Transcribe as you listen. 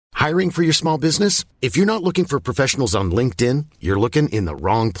Hiring for your small business? If you're not looking for professionals on LinkedIn, you're looking in the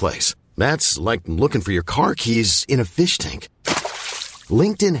wrong place. That's like looking for your car keys in a fish tank.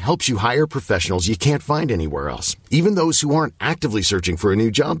 LinkedIn helps you hire professionals you can't find anywhere else, even those who aren't actively searching for a new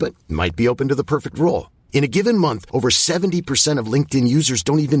job but might be open to the perfect role. In a given month, over 70% of LinkedIn users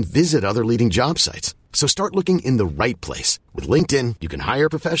don't even visit other leading job sites. So start looking in the right place. With LinkedIn, you can hire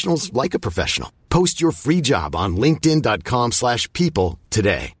professionals like a professional. Post your free job on linkedin.com/people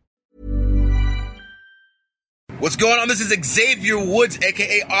today. What's going on? This is Xavier Woods,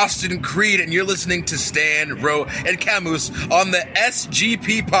 a.k.a. Austin Creed, and you're listening to Stan, Ro, and Camus on the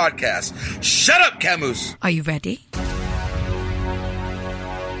SGP podcast. Shut up, Camus! Are you ready?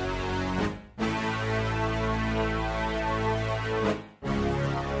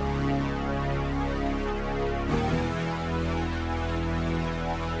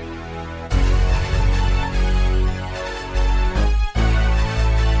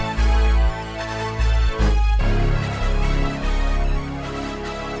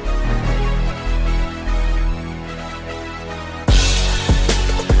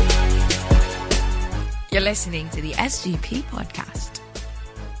 You're listening to the SGP podcast.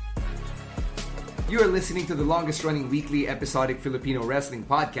 You are listening to the longest-running weekly episodic Filipino wrestling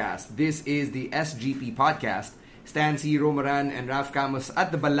podcast. This is the SGP podcast. Stan C. Romaran and Raf Camus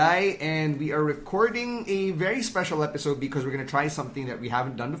at the Balay, and we are recording a very special episode because we're going to try something that we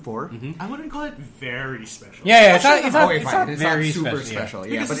haven't done before. I wouldn't call it very special. Yeah, It's not very super special.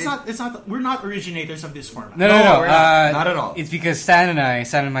 Yeah, Because but it's not. We're not originators of this format. No. we're not at all. It's because Stan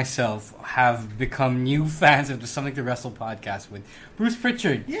and myself have become new fans of the Something to Wrestle podcast with Bruce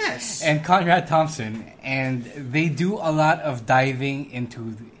Pritchard, Yes. and Conrad Thompson, and they do a lot of diving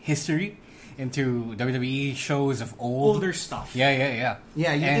into history, into WWE shows of older stuff. Yeah.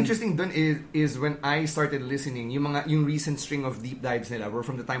 Yeah, yung And- interesting dun is when I started listening, yung recent string of deep dives nila were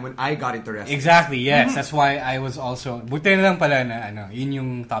from the time when I got into wrestling. Exactly, yes. That's why I was also... Buti na lang pala na yun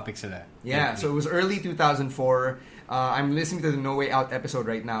yung topic sila. Yeah, so it was early 2004. I'm listening to the No Way Out episode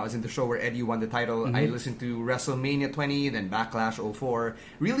right now, as in the show where Eddie won the title. I listened to WrestleMania 20, then Backlash 04.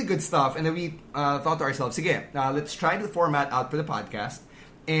 Really good stuff. And then we thought to ourselves, sige, let's try the format out for the podcast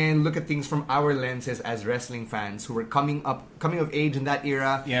and look at things from our lenses as wrestling fans who were coming of age in that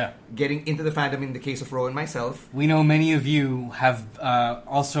era, getting into the fandom in the case of Ro and myself. We know many of you have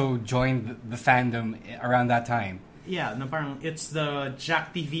also joined the fandom around that time. Yeah, no, parang it's the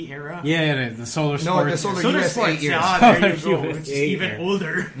Jack TV era. Yeah, it is. The Solar Sports. No, the Solar USA Sports. era. Yeah, there you go. It's USA even era.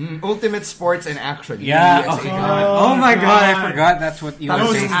 older. Ultimate Sports and Action. Yeah. USA Oh my God, I forgot that's what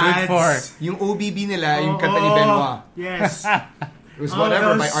Those USA stood for. Yung OBB nila, yung kanta ni Benoit. Yes. It was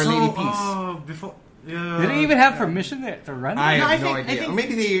whatever by Our Lady Peace. Before. Did they even have permission to run? I No, have I no think- idea. I think- Or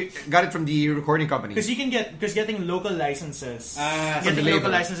maybe they got it from the recording company. Because getting local licenses, from the label.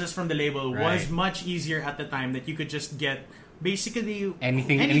 from the label Right. was much easier at the time. That you could just get basically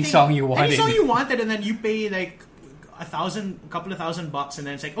any song you wanted. any song you wanted, and then you pay like a couple of $1,000, and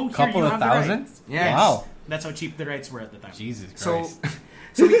then it's like, oh, here Couple you of have the thousand? rights. Yes. Wow. That's how cheap the rights were at the time. Jesus So, Christ.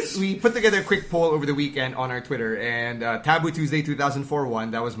 so we put together a quick poll over the weekend on our Twitter, and Taboo Tuesday 2004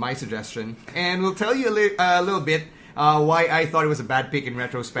 won. That was my suggestion, and we'll tell you a little bit why I thought it was a bad pick in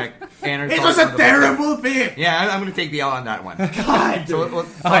retrospect. And our It thoughts was a on the terrible pick. Yeah, I'm going to take the L on that one. God. So we'll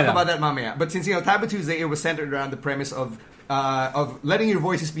talk Okay, about that mamaya. But since Taboo Tuesday, it was centered around the premise of letting your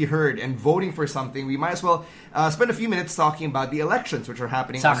voices be heard and voting for something, we might as well spend a few minutes talking about the elections, which are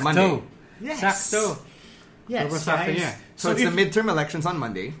happening on Monday. Yes. Sakto. Yes, Sakto, guys. yeah. So it's the midterm elections on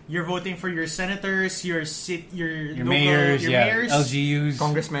Monday. You're voting for your senators, your local, mayors, your yeah. mayors, LGUs.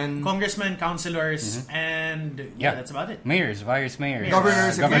 congressmen, councilors, and that's about it. Mayors, vice mayors.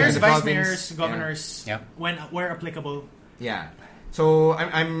 Governors, if you're in Mayors, the vice province. mayors, governors, Yeah. where applicable. Yeah. So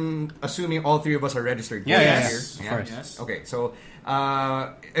I'm assuming all three of us are registered. Yeah, voters of here. course. Yes. Okay, so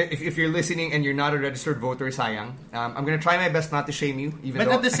if you're listening and you're not a registered voter, sayang. I'm gonna try my best not to shame you, even But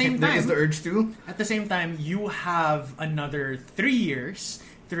though at the same there time- is the urge to. At the same time, you have another 3 years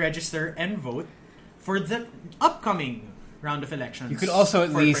to register and vote for the upcoming round of elections. You could also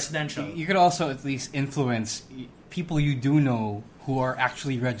at for least presidential. you could also at least influence people you do know who are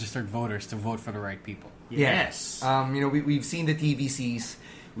actually registered voters to vote for the right people. Yes. We've seen the TVCs.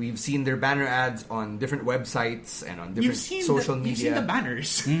 We've seen their banner ads on different websites and on different social media. You've seen the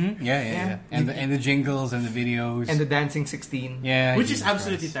banners. Yeah. And the jingles and the videos. And the Dancing 16. yeah, Which is Jesus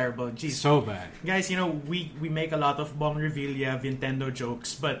absolutely Christ. terrible. Jeez. So bad. Guys, we make a lot of Bong Revilla, Nintendo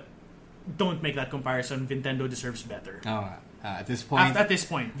jokes, but don't make that comparison. Nintendo deserves better. Oh, at this point, At this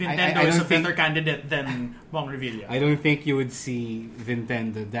point, I Nintendo is don't a better candidate than Bong Revilla. I don't think you would see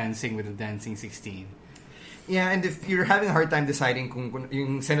Nintendo dancing with the Dancing 16. Yeah, and if you're having a hard time deciding kung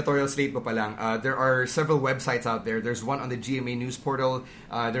yung senatorial slate mo pa lang, there are several websites out there. There's one on the GMA News portal.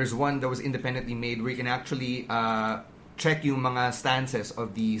 There's one that was independently made where you can actually check yung mga stances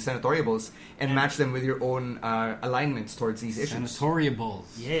of the senatoriables and match them with your own alignments towards these issues. Senatoriables.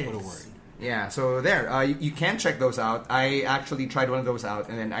 Yes. What a word. Yeah, so there, you can check those out. I actually tried one of those out,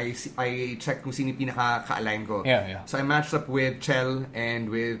 and then I checked kung sino pinaka-ka-align ko. Yeah. So I matched up with Chel and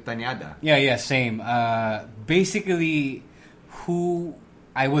with Tanyada. Yeah, same. Basically, who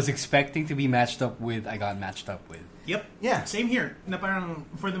I was expecting to be matched up with, I got matched up with. Yep. Yeah. Same here. Na parang,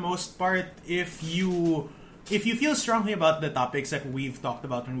 for the most part, if you feel strongly about the topics that we've talked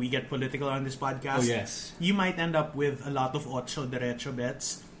about when we get political on this podcast, you might end up with a lot of ocho derecho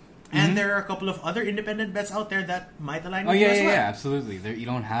bets. And there are a couple of other independent bets out there that might align with you as well. Yeah, absolutely. You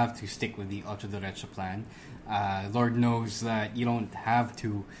don't have to stick with the Ocho Derecho plan. Lord knows that you don't have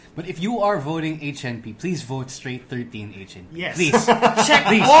to. But if you are voting HNP, please vote straight 13 HNP. Yes. Please. check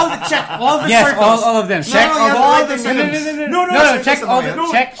all the circles. Yes, all of them. Check all the circles. No, check all the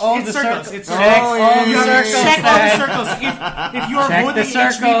circles. Check all the circles. If you are voting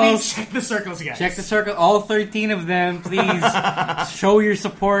HNP, check the circles, guys. Check the circle. All 13 of them, please. Show your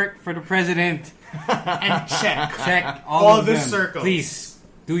support for the president. And check all of the them. circles. Please,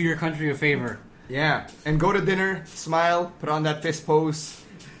 do your country a favor. Yeah, and go to dinner, smile, put on that fist pose.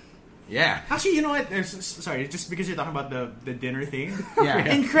 Yeah. Actually, you know what? Sorry, just because you're talking about the dinner thing. Yeah.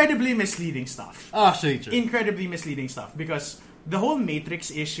 Incredibly misleading stuff. Oh, sure. Incredibly misleading stuff. Because the whole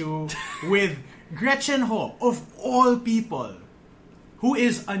Matrix issue with Gretchen Ho, of all people, who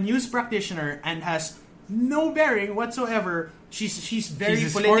is a news practitioner and has no bearing whatsoever. She's very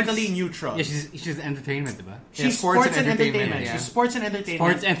politically neutral. Yeah, she's entertainment, diba? She's sports and entertainment. Yeah. She's sports and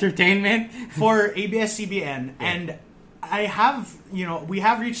entertainment. Sports entertainment For ABS-CBN. And I have, we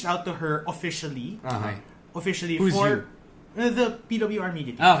have reached out to her officially. Uh-huh. Officially Who's for the PWR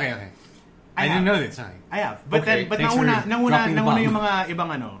media team. Oh, okay. I didn't know this. Sorry. I have. But okay, but nauna yung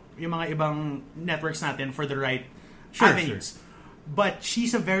mga ibang networks natin for the right avenues. But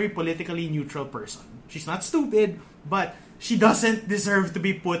she's a very politically neutral person. She's not stupid, but she doesn't deserve to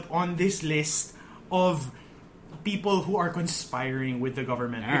be put on this list of people who are conspiring with the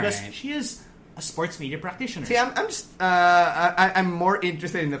government because she is a sports media practitioner. See, I'm more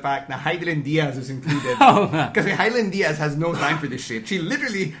interested in the fact that Heidelin Diaz is included because Heidelin Diaz has no time for this shit. She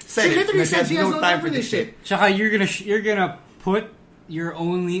literally said she has no time for this shit. Shaka, you're gonna put your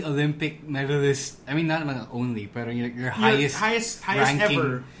only Olympic medalist. I mean, not only, but your highest ranking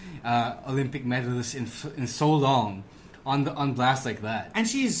ever Olympic medalist in so long on blast like that. And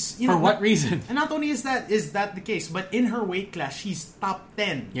she's for what reason? And not only is that the case, but in her weight class, she's top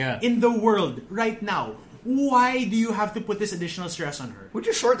 10 Yeah. in the world right now. Why do you have to put this additional stress on her? Which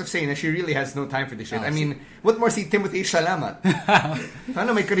is short of saying that she really has no time for this shit. I mean, what more si Timothy Chalamat?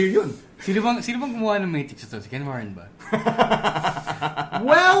 Paano may career yun? Sino bang gumawa ng Matrix ito? Si Ken Warren ba?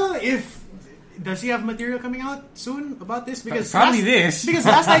 Well, does he have material coming out soon about this? Because probably this. Because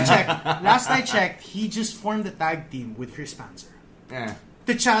last I checked, he just formed a tag team with Chris Panzer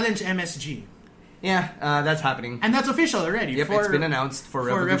to challenge MSG. Yeah, that's happening. And that's official already. Yep, it's been announced for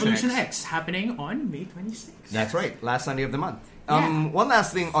Revolution X happening on May 26th. That's right, last Sunday of the month. One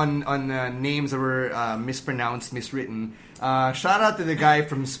last thing on names that were mispronounced, miswritten. Shout out to the guy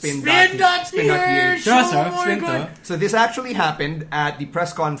from Spin.ph. So this actually happened at the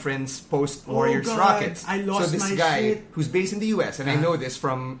press conference post Warriors Rockets. I lost so this my guy shit. who's based in the US, and I know this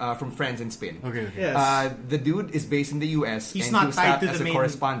from friends in Spin. Okay. Yes. The dude is based in the US. He's and not he was tied tapped to as the a main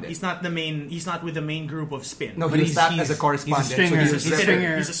correspondent. He's not with the main group of Spin. No, But he was tapped as a he's correspondent. a stringer. So He's a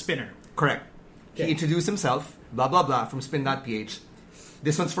spinner. He's a spinner. Correct. He introduced himself, blah, blah, blah, from Spin.ph.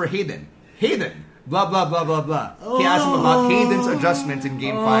 This one's for Hayden. Hayden, blah, blah, blah, blah, blah. He asked him about Hayden's adjustments in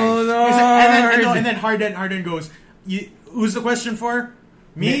Game 5. No. And then Harden goes, who's the question for?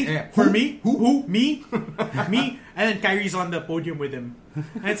 Me? For me? Who? Me? Me? And then Kyrie's on the podium with him.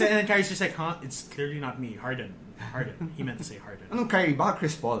 And then Kyrie's just like, huh? It's clearly not me. Harden. He meant to say Harden. Anong Kyrie? Baka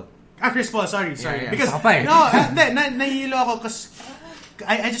Chris Paul. Chris Paul, sorry. Yeah. Because, Sapay. nahihilo ako because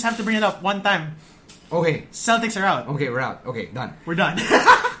I just have to bring it up one time. Okay. Celtics are out. Okay, we're out. Okay, done. We're done.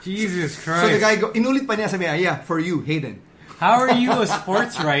 Jesus Christ. So the guy inulit pa niya, sabi niya, yeah, for you, Hayden. How are you a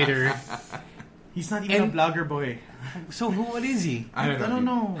sports writer? He's not even a blogger boy. So what is he? I don't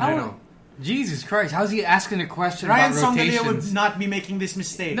know. I don't know. Jesus Christ, how's he asking a question Ryan about Songalia rotations? would not be making this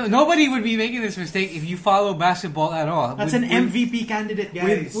mistake. No, nobody would be making this mistake if you follow basketball at all. That's an MVP candidate,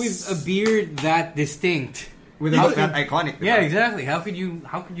 guys. With a beard that distinct. with that iconic. Yeah, exactly. How could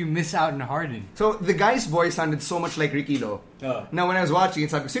you miss out on Harden? So the guy's voice sounded so much like Ricky Lo. Now when I was watching,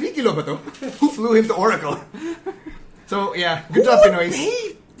 it's like, si Ricky Lo ba to? Who flew him to Oracle? So yeah, good job, Pinoy.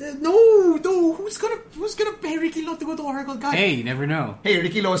 No, who's gonna pay Ricky Lo to go to Oracle? God. Hey, you never know. Hey,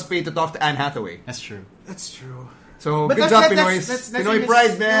 Ricky Lo was paid to talk to Anne Hathaway. That's true. So But good that's- job, that's- Pinoy. that's Pinoy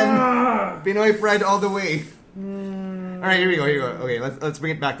pride, man. Pinoy pride all the way. All right, here we go. Okay, let's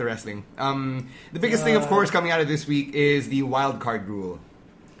bring it back to wrestling. The biggest thing, of course, coming out of this week is the wild card rule.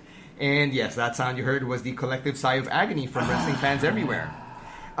 And yes, that sound you heard was the collective sigh of agony from wrestling fans everywhere.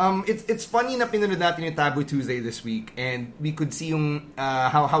 It's funny na pinanood natin yung Taboo Tuesday this week, and we could see yung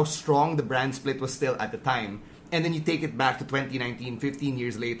how strong the brand split was still at the time. And then you take it back to 2019, 15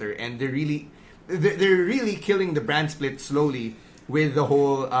 years later, and they're really killing the brand split slowly with the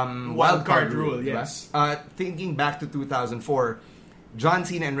whole wild card rule. Yes. Thinking back to 2004, John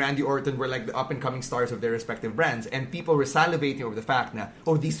Cena and Randy Orton were like the up-and-coming stars of their respective brands, and people were salivating over the fact that,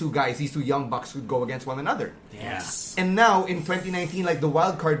 these two young bucks could go against one another. Yes. And now, in 2019, like, the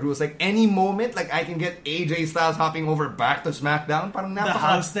wild card rules, like, any moment, like, I can get AJ Styles hopping over back to SmackDown. Parang The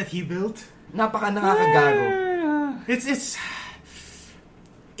house that he built. Napaka nakakagago. It's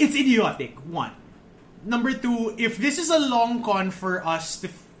idiotic. One. Number two, if this is a long con for us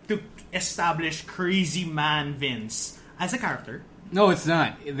to establish Crazy Man Vince as a character. No, it's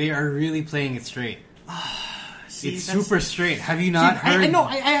not. They are really playing it straight. It's super straight. Have you not heard? I know.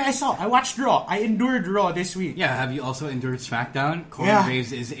 I saw. I watched Raw. I endured Raw this week. Yeah. Have you also endured SmackDown? Corey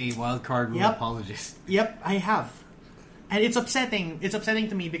Graves is a wild card rule apologist. Yep, I have. And it's upsetting. It's upsetting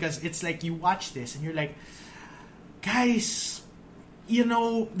to me because it's like you watch this and you're like, guys,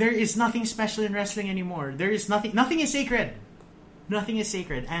 there is nothing special in wrestling anymore. There is nothing. Nothing is sacred. Nothing is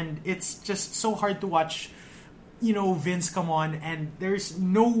sacred, and it's just so hard to watch. Vince come on, and there's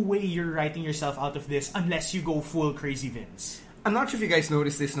no way you're writing yourself out of this unless you go full crazy Vince. I'm not sure if you guys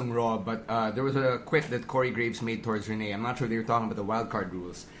noticed this on Raw, but there was a quip that Corey Graves made towards Renee. I'm not sure if they were talking about the wildcard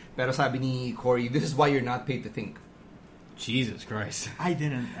rules. Pero sabi ni Corey, this is why you're not paid to think. Jesus Christ. I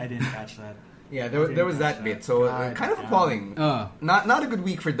didn't catch that. Yeah, there was that bit. So kind of appalling. Not a good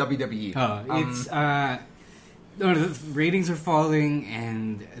week for WWE. The ratings are falling,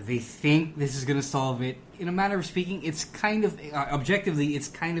 and they think this is gonna solve it. In a manner of speaking, it's kind of objectively, it's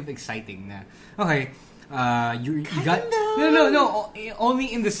kind of exciting. Okay, you got no. Only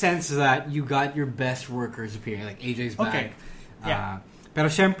in the sense that you got your best workers appearing, like AJ's back. Okay. Yeah. Pero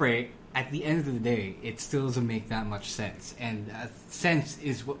syempre, at the end of the day, it still doesn't make that much sense, and sense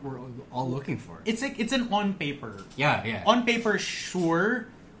is what we're all looking for. It's like it's an on paper. Yeah. On paper, sure,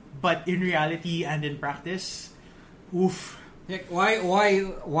 but in reality and in practice. Oof. Like,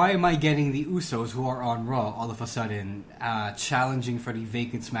 why am I getting the Usos, who are on Raw, all of a sudden challenging for the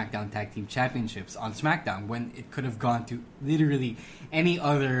vacant SmackDown Tag Team Championships on SmackDown when it could have gone to literally any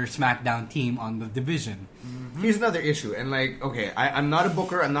other SmackDown team on the division? Mm-hmm. Here's another issue, and I'm not a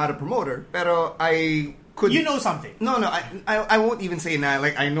booker, I'm not a promoter, pero I could... You know something. No, I won't even say now,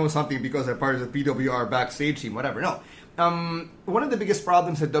 I know something because I'm part of the PWR backstage team, whatever, no. One of the biggest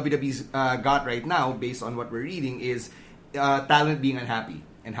problems that WWE's got right now, based on what we're reading, is talent being unhappy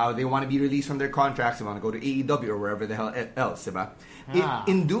and how they want to be released from their contracts. They want to go to AEW or wherever the hell else, diba?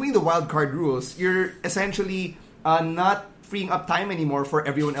 In doing the wild card rules, you're essentially not freeing up time anymore for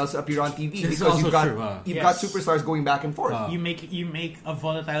everyone else to appear on TV because you've got superstars going back and forth. You make a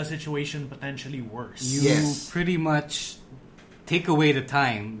volatile situation potentially worse. You pretty much take away the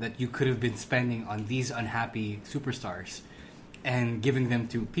time that you could have been spending on these unhappy superstars and giving them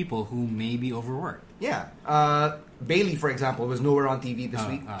to people who may be overworked. Yeah. Bailey, for example, was nowhere on TV this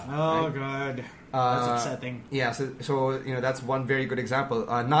week. God. That's upsetting. Yeah, so that's one very good example.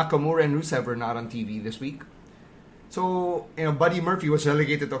 Nakamura and Rusev were not on TV this week. So, Buddy Murphy was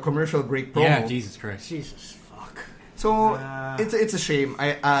relegated to a commercial break promo. Yeah, Jesus Christ. Jesus fuck. So, it's a shame.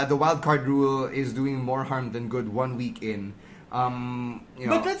 The wild card rule is doing more harm than good 1 week in.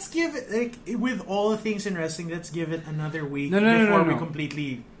 But let's give it, with all the things in wrestling, let's give it another week before we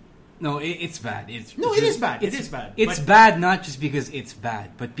completely... No, it's bad. It is bad. It is bad. It's bad not just because it's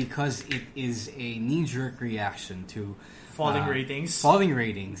bad, but because it is a knee-jerk reaction to falling ratings. Falling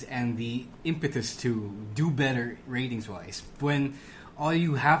ratings and the impetus to do better ratings-wise. When all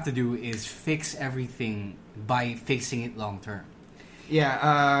you have to do is fix everything by fixing it long-term.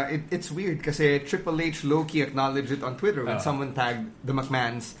 Yeah, it's weird because Triple H low-key acknowledged it on Twitter when someone tagged the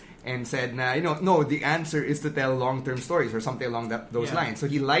McMahons and said, no, the answer is to tell long-term stories or something along those lines. So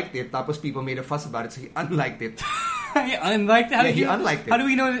he liked it, tapos people made a fuss about it, so he unliked it. He unliked it? He unliked it. How do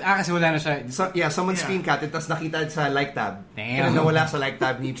we know? Kasi wala na siya. So, someone screencatted, tapos nakita sa like tab. Damn. And nawala sa like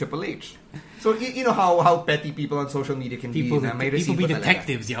tab ni Triple H. So, you know how petty people on social media can People be. be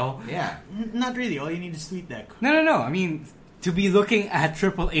detectives, yo. Yeah. Not really. All you need is TweetDeck. No. I mean, to be looking at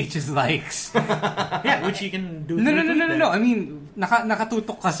Triple H's likes. Yeah, which you can do. No. I mean,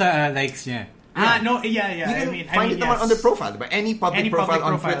 nakatutok ka sa likes niya. No, yeah. You can find it yes. on their profile. But any public profile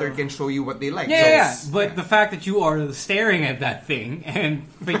on Twitter can show you what they like. Yeah. But the fact that you are staring at that thing and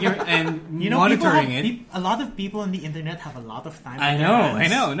monitoring it. A lot of people on the internet have a lot of time. I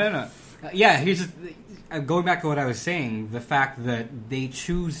know. No. Yeah, here's going back to what I was saying. The fact that they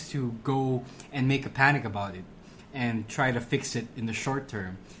choose to go and make a panic about it and try to fix it in the short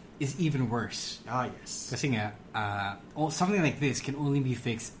term is even worse. Yes. Kasi nga, something like this can only be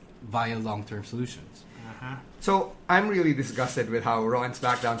fixed via long-term solutions. So, I'm really disgusted with how Raw and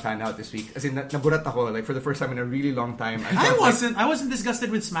SmackDown panned out this week. As in, naburat ako, like, for the first time in a really long time. I wasn't disgusted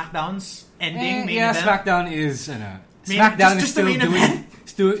with SmackDown's ending. Yeah, event. SmackDown is... SmackDown is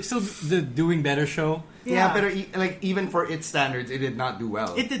still the doing better show. Yeah, but even for its standards, it did not do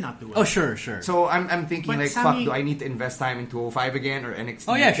well. It did not do well. Oh, sure. So I'm thinking, But fuck, do I need to invest time in 205 again or NXT?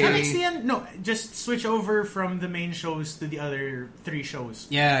 Oh, yeah, sure. NXT no, just switch over from the main shows to the other 3 shows.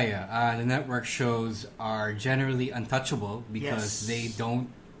 Yeah. The network shows are generally untouchable because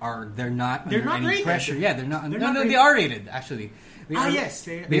they're not under any rated. pressure. Yeah, they're not. Not they are rated actually. They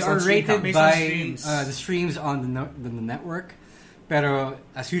are rated by the streams on the network. Pero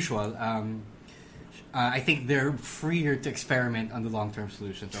as usual, I think they're freer to experiment on the long-term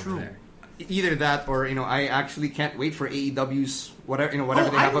solutions over there. Either that, or I actually can't wait for AEW's whatever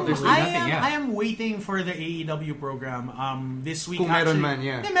they have up their sleeve. I am waiting for the AEW program. This week, Kung meron man,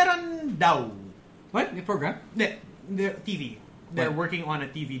 yeah. Meron daw. What? The program? The TV. They're working on a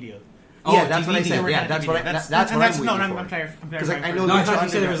TV deal. Yeah, that's what I said. They're Yeah, that's what I'm waiting for. I'm clarifying. Because I know No, I Lucha thought you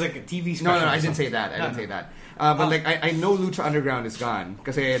said Underground. there was like a TV special. No, I didn't say that. I didn't say that. But I know Lucha Underground is gone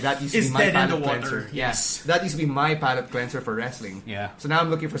because that used to be It's my dead in palate the water. cleanser. Yes, that used to be my palate cleanser for wrestling. Yeah. So now I'm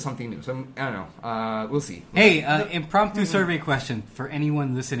looking for something new. So I don't know. We'll see. Hey, impromptu survey question for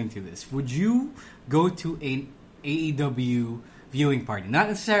anyone listening to this: would you go to an AEW viewing party? Not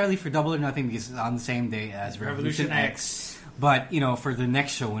necessarily for Double or Nothing because it's on the same day as Revolution X. But, for the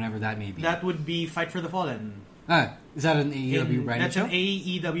next show, whenever that may be. That would be Fight for the Fallen. Is that an AEW branded show? That's an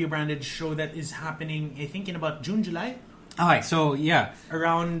AEW branded show that is happening, I think, in about June, July. Okay, so, yeah.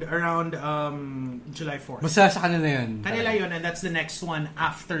 Around July 4th. Basta sa kanila yun. Kanila yun, and that's the next one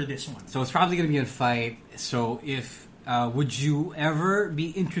after this one. So it's probably going to be a fight. So if... would you ever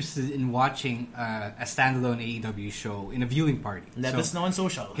be interested in watching a standalone AEW show in a viewing party? Let us know on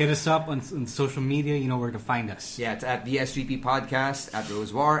social. Hit us up on social media. You know where to find us. Yeah, it's at the SGP Podcast, at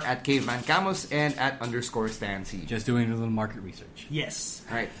Rosewar, at Caveman Camus, and at _StanC. Just doing a little market research. Yes.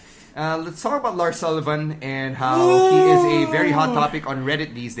 All right. Let's talk about Lars Sullivan and how he is a very hot topic on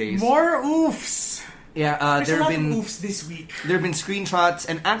Reddit these days. More oofs. Yeah, There's a lot of oofs this week. There have been screenshots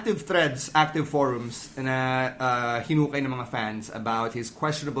and active threads, active forums na hinukay ng mga fans about his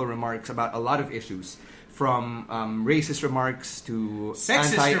questionable remarks about a lot of issues. From racist remarks to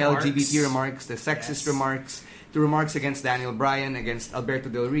anti-LGBT remarks to sexist remarks to remarks against Daniel Bryan, against Alberto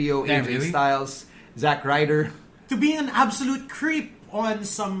Del Rio, AJ Styles, Zack Ryder. To being an absolute creep on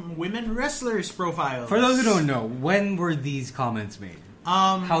some women wrestlers' profiles. For those who don't know, when were these comments made?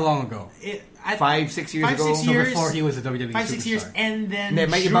 How long ago? 5-6 years ago. 5-6 years. So before he was a WWE 5-6 years, superstar. and then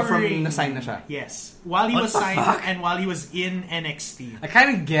may iba from na-sign na siya. Yes, while he was signed and while he was in NXT. I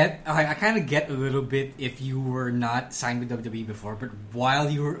kind of get a little bit if you were not signed with WWE before, but while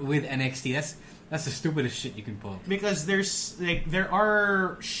you were with NXT, that's the stupidest shit you can pull. Because there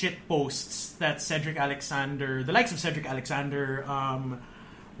are shit posts that the likes of Cedric Alexander,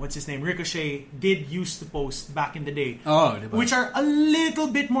 what's his name, Ricochet, did used to post back in the day. Oh, which are a little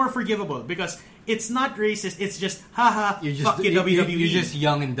bit more forgivable because it's not racist. It's just haha. Fuck you, WWE. You're just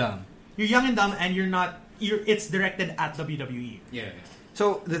young and dumb. You're young and dumb, and it's directed at WWE. Yeah.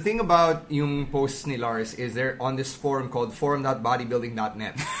 So the thing about yung posts ni Lars is they're on this forum called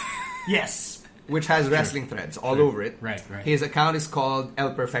forum.bodybuilding.net. Yes. Which has wrestling threads all over it. Right. His account is called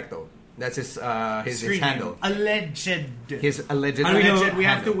El Perfecto. That's his handle. Alleged. His alleged. We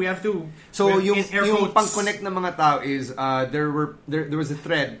have to. So yung pang-connect ng mga tao is there was a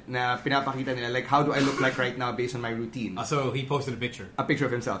thread na pinapakita nila like how do I look like right now based on my routine. So he posted a picture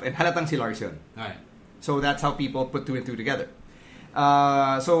of himself and halatang si Lars yun. Alright. So that's how people put 2 and 2 together.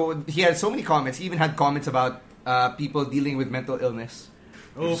 So he had so many comments. He even had comments about people dealing with mental illness.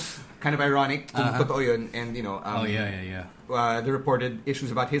 Kind of ironic kung totoo yun, and the reported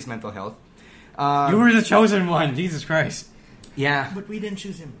issues about his mental health. You were the chosen one, Jesus Christ. Yeah, but we didn't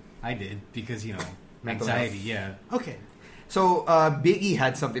choose him. I did because mental anxiety. health. Yeah. Okay. So Big E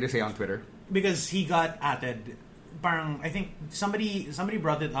had something to say on Twitter. because he got added. I think somebody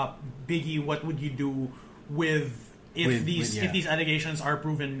brought it up. Biggie, what would you do if these allegations are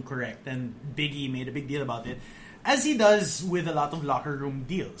proven correct? And Biggie made a big deal about it, as he does with a lot of locker room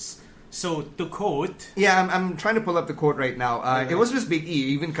deals. So to quote, I'm trying to pull up the quote right now. It wasn't just Big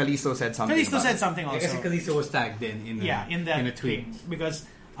E. Even Kalisto said something. Kalisto said something also. I guess Kalisto was tagged in a tweet because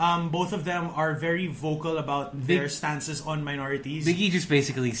both of them are very vocal about their stances on minorities. Big E just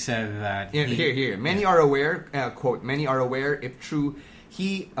basically said that. Here. Many are aware. Quote: Many are aware, if true,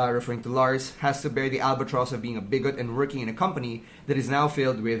 he, referring to Lars, has to bear the albatross of being a bigot and working in a company that is now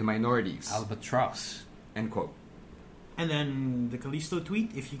filled with minorities. Albatross. End quote. And then the Kalisto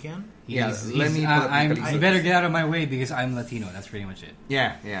tweet, if you can. Let me. You better get out of my way because I'm Latino. That's pretty much it.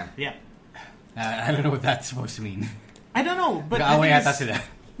 Yeah. I don't know what that's supposed to mean. I don't know, but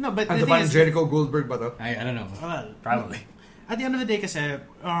no, but the thing is, Jericho Goldberg ba to? I don't know. Well, probably. At the end of the day, kasi,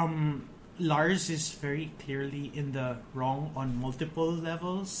 Lars is very clearly in the wrong on multiple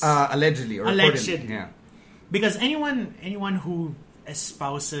levels. Allegedly. Yeah. Because anyone who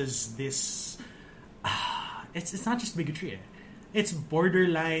espouses this, it's not just bigotry. It's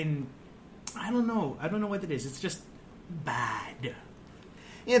borderline. I don't know what it is. It's just bad.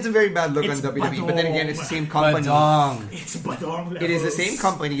 Yeah, it's a very bad look on WWE. But then again, it's the same company. It's badong levels. It is the same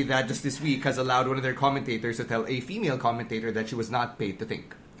company that just this week has allowed one of their commentators to tell a female commentator that she was not paid to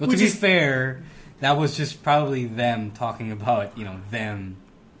think. Well, to be fair, that was just probably them talking about, them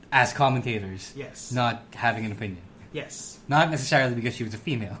as commentators. Yes. Not having an opinion. Yes. Not necessarily because she was a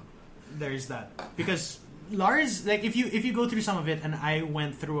female. There's that. Because Lars, like, if you go through some of it, and I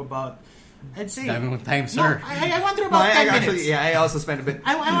went through about, I'd say... time, sir. No, I went through about 10 minutes. Yeah, I also spent a bit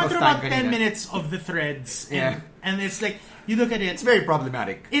I went through about 10 kanina. minutes of the threads. And it's like, you look at it... It's very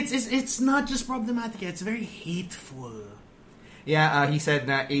problematic. It's not just problematic, it's very hateful. Yeah, he said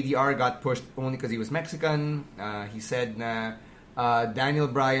that ADR got pushed only because he was Mexican. He said Daniel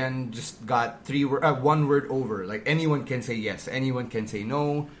Bryan just got one word over. Like, anyone can say yes, anyone can say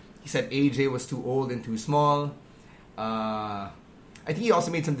no. He said AJ was too old and too small. I think he also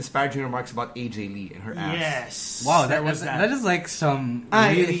made some disparaging remarks about AJ Lee and her ass. Yes. Wow, that is like some.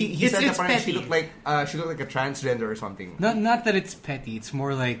 Really, he said that petty. she looked like a transgender or something. Not that it's petty. It's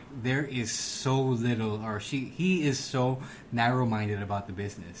more like there is so little, or he is so narrow-minded about the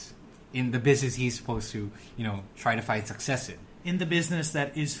business. In the business he's supposed to, try to find success in. In the business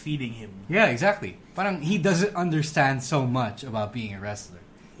that is feeding him. Yeah, exactly. Parang he doesn't understand so much about being a wrestler.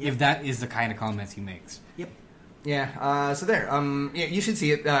 Yep. If that is the kind of comments he makes. Yep. Yeah. So there. You should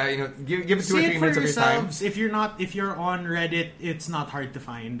see it. Give it 2 or 3 minutes of your time. If you're on Reddit, it's not hard to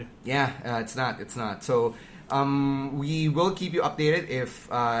find. Yeah, it's not. So we will keep you updated if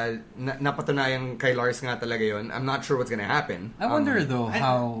napatunayan kay Lars nga talaga yun. I'm not sure what's gonna happen. I wonder though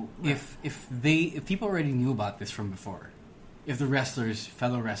how if people already knew about this from before, if the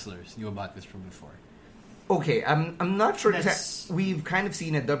fellow wrestlers knew about this from before. Okay, I'm not sure. We've kind of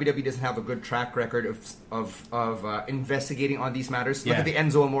seen that WWE doesn't have a good track record of investigating on these matters. Look at the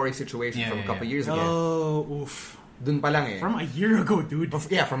Enzo Amore situation from a couple years ago. Oh, oof. Dun pa lang eh. From a year ago, dude.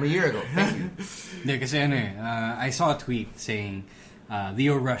 Yeah, from a year ago. Thank you. Yeah, kasi I saw a tweet saying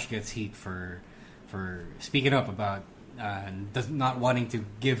Leo Rush gets heat for speaking up about not wanting to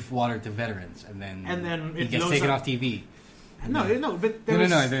give water to veterans, and then he gets taken off TV. No, but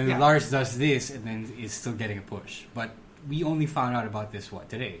Then Lars does this, and then is still getting a push. But we only found out about this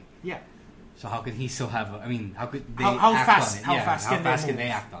today. Yeah. So how could he still have? How could they how act fast? on it? How fast can they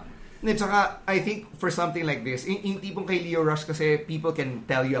act on it? And tsaka, I think for something like this, yung tipong kay Leo Rush kasi people can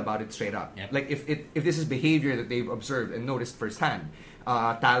tell you about it straight up. Yep. Like if this is behavior that they've observed and noticed firsthand,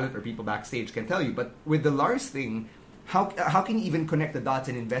 talent or people backstage can tell you. But with the Lars thing, how can you even connect the dots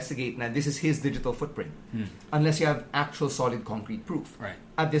and investigate that this is his digital footprint unless you have actual solid concrete proof? Right.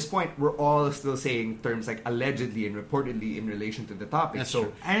 At this point, we're all still saying terms like allegedly and reportedly in relation to the topic. That's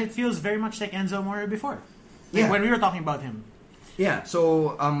true. And it feels very much like Enzo Amore before. Yeah. When we were talking about him. Yeah,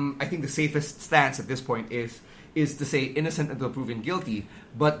 so I think the safest stance at this point is to say innocent until proven guilty,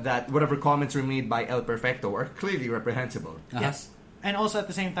 but that whatever comments were made by El Perfecto are clearly reprehensible. Yes. And also at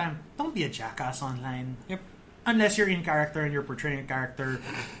the same time, don't be a jackass online. Yep. Unless you're in character and you're portraying a character,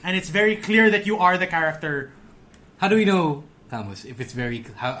 and it's very clear that you are the character. How do we know, Thomas, if it's very...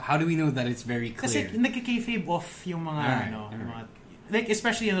 How do we know that it's very clear? Kasi nagki-kayfabe off yung mga, mga, like,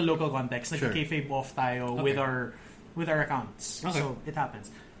 especially in the local context, nagki-kayfabe off tayo with our accounts. Okay. So, it happens.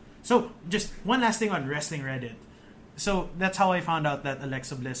 So, just one last thing on Wrestling Reddit. So, that's how I found out that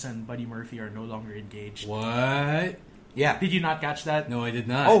Alexa Bliss and Buddy Murphy are no longer engaged. What? Yeah. Did you not catch that? No, I did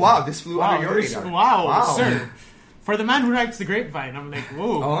not. Oh, wow, this flew under your radar. Wow, sir. For the man who writes the grapevine, I'm like,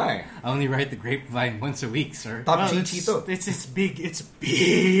 whoa. Oh, hi. I only write the grapevine once a week, sir. Top Well, G it's Chito. It's big. It's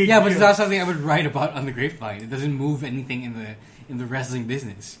big. Yeah, but it's not something I would write about on the grapevine. It doesn't move anything in the wrestling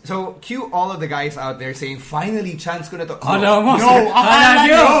business. So, cue all of the guys out there saying, finally, chance ko na to. Akala mo, No, sir. akala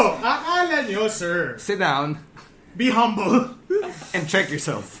nyo! Akala nyo, sir. Sit down Be humble. and check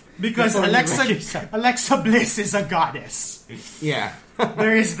yourself. Because Before you wreck yourself. Alexa Bliss is a goddess. Yeah.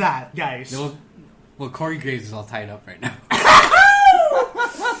 There is that, guys. Well, Corey Graves is all tied up right now.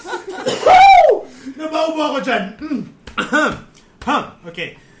 Nabaubo ako dyan.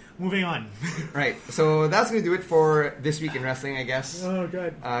 Okay, moving on. Right. So, that's going to do it for this week in wrestling, I guess. Oh,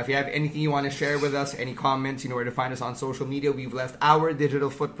 God. If you have anything you want to share with us, any comments, you know where to find us on social media. We've left our digital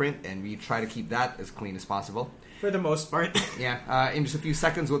footprint, and we try to keep that as clean as possible. For the most part. Yeah. In just a few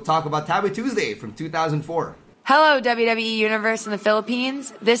seconds, we'll talk about Taboo Tuesday from 2004. Hello, WWE Universe in the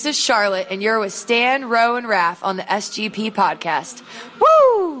Philippines. This is Charlotte, and you're with Stan, Rowe, and Raph on the SGP podcast.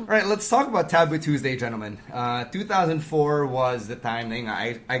 Woo! All right, let's talk about Taboo Tuesday, gentlemen. 2004 was the time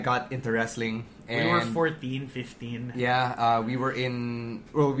I got into wrestling. And We were 14, 15. Yeah, we were in...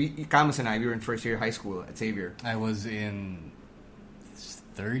 Well, Camus and I, we were in first year high school at Xavier. I was in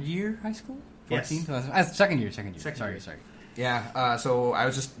third year high school? Yes. 14? Second year. Sorry. Yeah, so I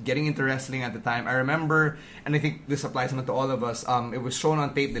was just getting into wrestling at the time. I remember, and I think this applies to all of us, it was shown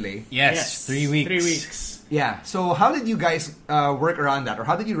on tape delay. Yes, 3 weeks. 3 weeks. Yeah, so how did you guys work around that? Or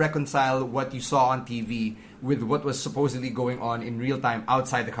how did you reconcile what you saw on TV with what was supposedly going on in real time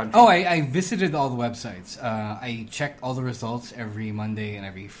outside the country? Oh, I visited all the websites. I checked all the results every Monday and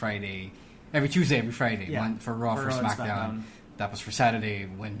every Friday. Every Tuesday, every Friday. Yeah. For Raw, for and SmackDown. That was for Saturday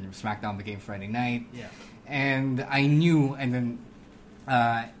when SmackDown became Friday night. Yeah. And I knew, and then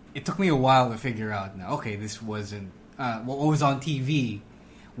it took me a while to figure out, now, okay, this wasn't... what was on TV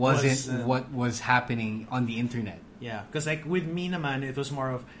wasn't what was happening on the internet. Yeah, because like with me naman, it was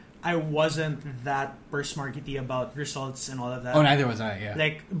more of, I wasn't that purse markety about results and all of that. Oh, neither was I, yeah.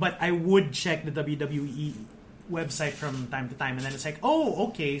 Like, but I would check the WWE website from time to time, and then it's like, oh,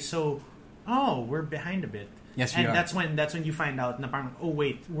 okay, so, we're behind a bit. Yes, we and are. that's when you find out na parang, oh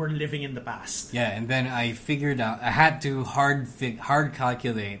wait, we're living in the past. Yeah, and then I figured out, I had to hard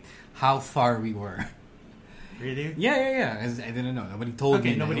calculate how far we were. Really? Yeah. I didn't know. Nobody told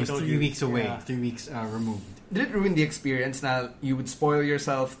me. Nobody it was told 3 you. weeks away. Yeah. 3 weeks removed. Did it ruin the experience na you would spoil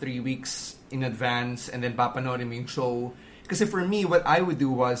yourself 3 weeks in advance and then papanoorin mo yung show? Kasi for me, what I would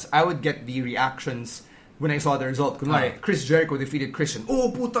do was, I would get the reactions when I saw the result. Kunwari, Chris Jericho defeated Christian.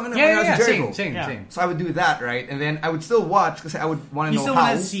 Oh, putang na, Yeah, si Jericho. same. So I would do that, right? And then I would still watch because I would want to You know still how.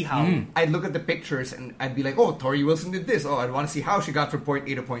 want to see how. I'd look at the pictures and I'd be like, oh, Tori Wilson did this. Oh, I'd want to see how she got from point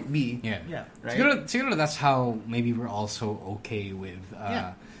A to point B. Yeah. Right? Siguro that's how maybe we're also okay with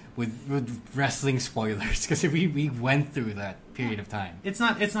with wrestling spoilers because we went through that period of time. It's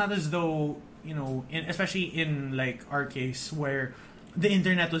not as though, you know, especially in like our case where the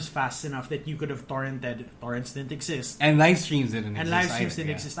internet was fast enough that you could have torrented. Torrents didn't exist. And live streams didn't exist. And live streams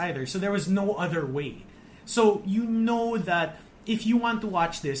didn't exist either. So there was no other way. So you know that if you want to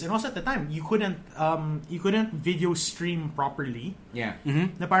watch this, and also at the time you couldn't video stream properly. Yeah.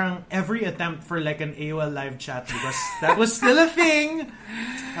 Na parang every attempt for like an AOL live chat, because that was still a thing.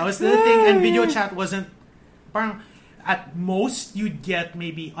 And video chat wasn't parang, at most you'd get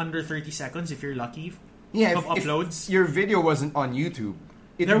maybe under 30 seconds if you're lucky. Yeah, of uploads. If your video wasn't on YouTube,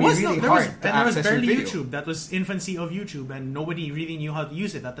 There would was be really there hard was to there was access barely your video. YouTube. That was infancy of YouTube, and nobody really knew how to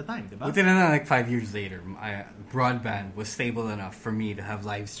use it at the time. Diba? Within like 5 years later, broadband was stable enough for me to have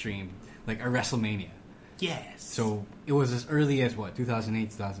live streamed like a WrestleMania. Yes. So it was as early as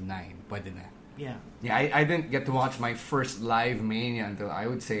 2008, 2009. Pwede na. Yeah. Yeah, I didn't get to watch my first live Mania until I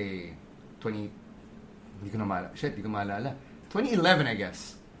would say 2011, I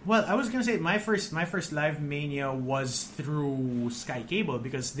guess. Well, I was gonna say my first live Mania was through Sky Cable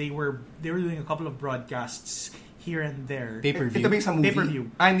because they were doing a couple of broadcasts here and there. Pay-per-view. Ito ba yung sa movie? Pay-per-view.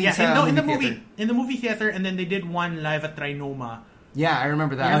 In the movie theater, and then they did one live at Trinoma. Yeah, I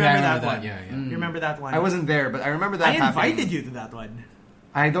remember that. You remember I that one? Yeah. You remember that one? I wasn't there, but I remember that I happening. invited you to that one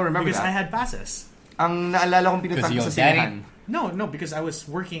I don't remember because that. I had passes. Ang naalala kong pinuntahan ko Because sa your daddy- sinehan. No, because I was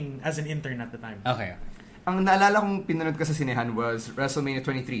working as an intern at the time. Okay. Ang naalala kong pinanood ko sa sinehan was WrestleMania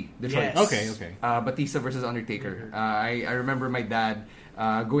 23, Detroit. Yes. Okay. Batista versus Undertaker. I remember my dad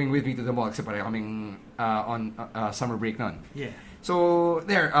going with me to the mall kasi pareho kaming on summer break nun. Yeah. So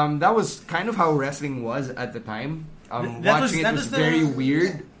there, that was kind of how wrestling was at the time. Watching it was very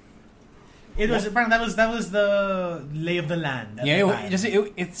weird. It was that was the lay of the land. At the time.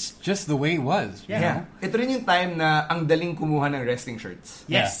 It's just the way it was. Yeah. Ito rin yung time na ang daling kumuha ng wrestling shirts.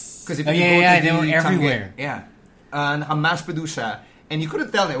 Yes. Because if Oh, you yeah, go to they were the everywhere. Changi, yeah. naka-mass produce siya, and you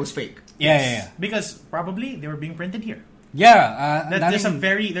couldn't tell that it was fake. Yeah. Because probably they were being printed here. Yeah, There's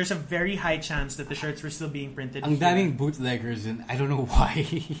a very high chance that the shirts were still being printed. Ang here. daming bootleggers, and I don't know why.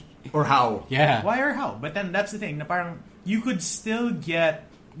 Or how. Yeah. Why or how? But then that's the thing. Na parang you could still get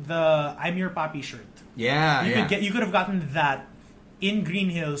the I'm Your Papi shirt. Yeah, You could have gotten that in Green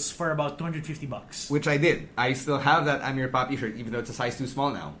Hills for about $250. Which I did. I still have that I'm Your Papi shirt, even though it's a size too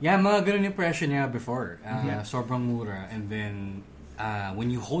small now. Yeah, mga ganun impression niya before. Sobrang mura. And then, when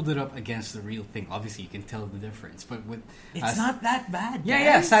you hold it up against the real thing, obviously you can tell the difference. But with it's not that bad.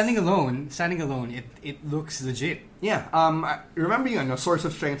 Yeah. Standing alone, it looks legit. Yeah. I remember yung Source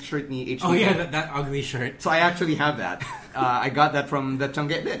of Strength shirt ni HDP? Oh yeah, that ugly shirt. So I actually have that. I got that from the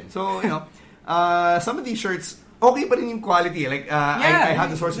Changget din. So, some of these shirts, okay pa rin yung quality. Like, I have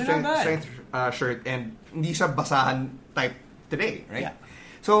the Source of Strength shirt, and hindi siya basahan type today, right? Yeah.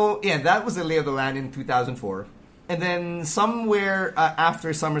 So, that was the lay of the land in 2004. And then somewhere after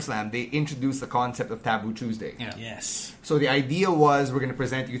SummerSlam, they introduced the concept of Taboo Tuesday. Yeah. Yes. So the idea was we're going to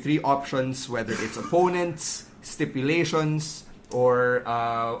present you 3 options, whether it's opponents, stipulations, or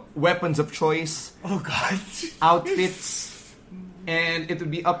weapons of choice. Oh, God. Outfits. And it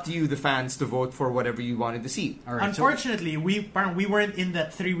would be up to you, the fans, to vote for whatever you wanted to see. All right, Unfortunately, we weren't in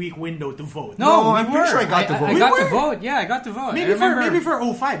that 3-week window to vote. No, I'm pretty sure I got to vote. I got to vote. Yeah, I got to vote. Maybe for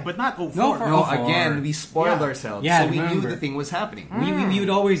 05, but not 04. No, for No, 04. again, we spoiled ourselves. Yeah, so we remember. knew the thing was happening. We would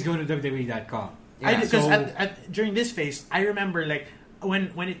always go to WWE.com. Because during this phase, I remember like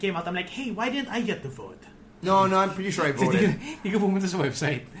when it came out, I'm like, hey, why didn't I get to vote? No, I'm pretty sure I voted. Hindi ka pumunta sa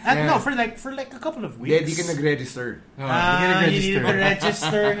website. No, for like a couple of weeks. Yeah, di ka nag-register. You needed to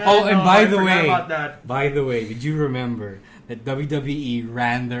register. Oh, and by the I forgot way, about that. did you remember that WWE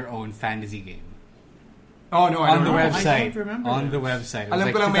ran their own fantasy game? Oh, no, I On don't the know. website. I don't remember On that. the website. It was Alam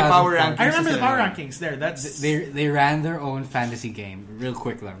like ko lang may power 2004. rankings. I remember the Sila power yun. rankings there. That's They ran their own fantasy game. Real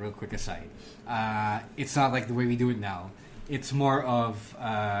quick aside. It's not like the way we do it now. It's more of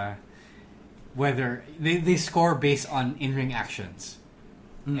whether they score based on in-ring actions.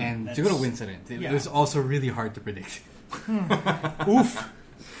 And siguro coincidence. It was also really hard to predict. oof.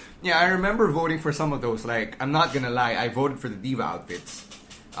 Yeah, I remember voting for some of those. Like, I'm not gonna lie, I voted for the Diva outfits.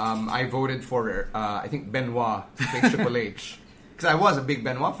 I voted for, I think, Benoit to face Triple H. Because I was a big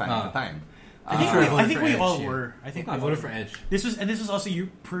Benoit fan at the time. I think we Edge, all yeah. were. I think I we voted all for were. Edge. This was also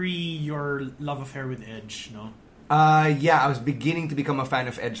your love affair with Edge, no? Yeah, I was beginning to become a fan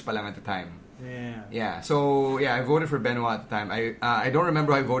of Edge pa lang at the time. Yeah. So I voted for Benoit at the time. I don't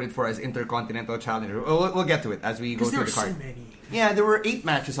remember who I voted for as Intercontinental Challenger. We'll get to it as we go Because there through were the so card. many. Yeah, there were 8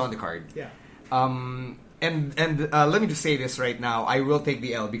 matches on the card. Yeah. And let me just say this right now. I will take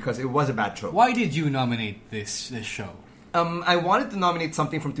the L because it was a bad show. Why did you nominate this show? I wanted to nominate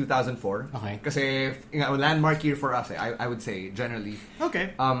something from 2004. Okay. Kasi a landmark year for us, I would say, generally.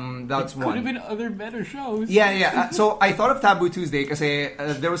 Okay. That's Could one. have been other better shows. Yeah. So I thought of Taboo Tuesday kasi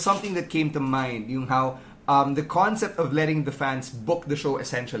there was something that came to mind. Yung how the concept of letting the fans book the show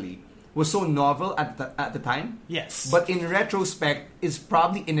essentially was so novel at the time. Yes. But in retrospect, is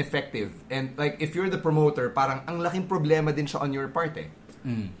probably ineffective. And like, if you're the promoter, parang ang laking problema din siya on your part eh.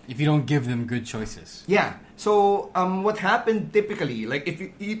 If you don't give them good choices. Yeah. So what happened typically, like if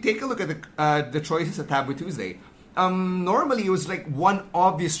you take a look at the choices at Taboo Tuesday, normally it was like one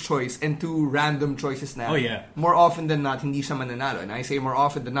obvious choice and 2 random choices na. Oh, yeah. More often than not, hindi siya mananalo. And I say more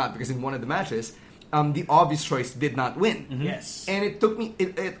often than not because in one of the matches, the obvious choice did not win. Yes. And it took me.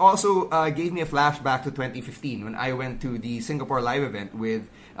 It also gave me a flashback to 2015 when I went to the Singapore live event with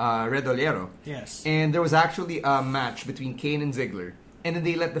Red Olero. Yes. And there was actually a match between Kane and Ziggler, and then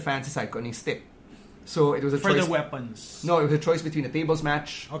they let the fans decide kung anong stip. So it was a For choice. the weapons. No, it was a choice between a tables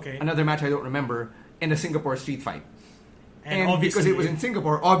match, Okay. another match I don't remember, and a Singapore street fight. And obviously, because it was in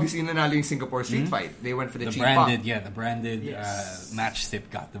Singapore, obviously nanalo yung Singapore street fight. They went for the cheap branded, pop. the branded Yes. match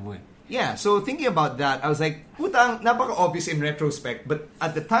stip got the win. Yeah, so thinking about that, I was like, putang, napaka-obvious in retrospect. But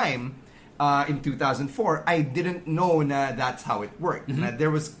at the time, in 2004, I didn't know na that's how it worked. Na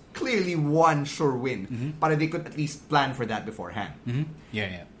there was clearly one sure win. But they could at least plan for that beforehand.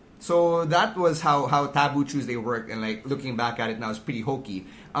 Yeah. So that was how Taboo Tuesday worked. And like looking back at it now, it's pretty hokey.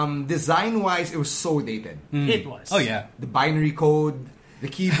 Design-wise, it was so dated. It was. Oh, yeah. The binary code, the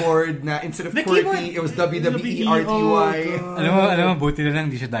keyboard, na instead of The QWERTY, keyboard, it was WWE oh, RTY. God. Alam mo, buti na lang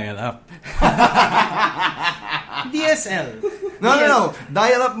di siya dial up. DSL. No.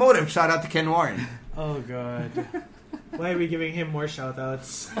 Dial-up modem. Shout out to Ken Warren. Oh, God. Why are we giving him more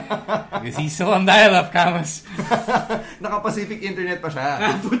shoutouts? Because he's still on dial up, Kamas. Naka-Pacific Internet pa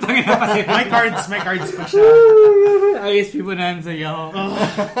siya. Putang ina pa siya. My cards pa siya. ISP Bonanza, yo.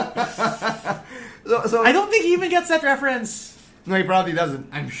 So So I don't think he even gets that reference. No, he probably doesn't.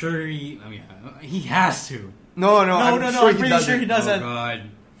 I'm sure he has to. No. I'm pretty sure he Oh doesn't. God.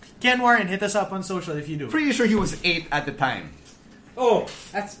 Ken Warren, hit us up on social if you do. Pretty sure he was 8 at the time. Oh,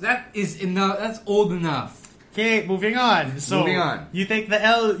 that is enough. That's old enough. Okay, moving on. So Moving on. You take the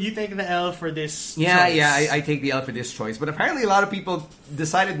L. You take the L for this. Yeah, choice. I take the L for this choice. But apparently, a lot of people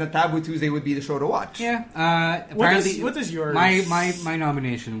decided that Taboo Tuesday would be the show to watch. Yeah. Apparently, what is yours? My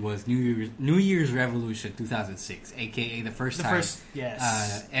nomination was New Year's Revolution 2006, aka the first time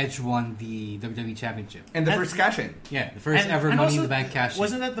Edge won the WWE Championship And the first cash-in. Yeah, the first ever Money in the Bank cash-in.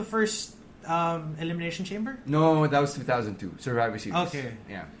 Wasn't that the first Elimination Chamber? No, that was 2002 Survivor Series. Okay.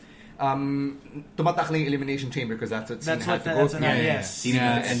 Yeah. Tumatak lang yung Elimination Chamber because that's what Cena had to go through. Yes.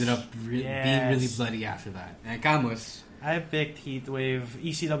 Cena ended up being really bloody after that. And Camus. I picked Heatwave,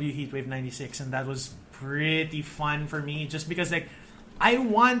 ECW Heatwave 96, and that was pretty fun for me just because I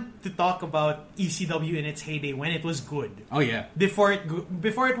want to talk about ECW in its heyday when it was good. Oh yeah. Before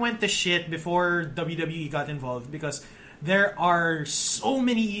it went to shit, before WWE got involved, because there are so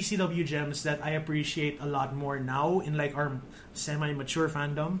many ECW gems that I appreciate a lot more now in our semi-mature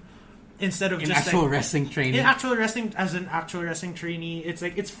fandom. Instead of in just actual wrestling training. In actual wrestling, as an actual wrestling trainee,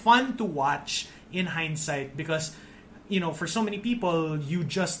 it's fun to watch in hindsight because, for so many people, you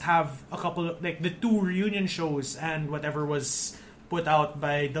just have a couple of, the 2 reunion shows and whatever was put out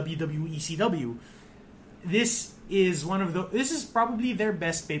by WWE ECW. This is probably their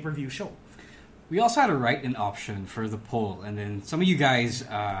best pay-per-view show. We also had a write-in option for the poll, and then some of you guys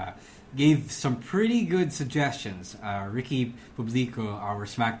gave some pretty good suggestions. Ricky Publico, our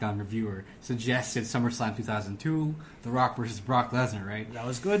SmackDown reviewer, suggested SummerSlam 2002, The Rock versus Brock Lesnar, right? That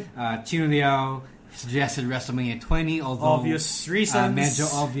was good. Chino Liao suggested WrestleMania 20, although obvious reasons.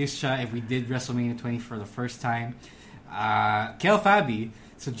 Medyo obvious siya if we did WrestleMania 20 for the first time. Kel Fabi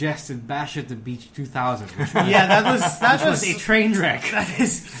suggested Bash at the Beach 2000. That was a train wreck.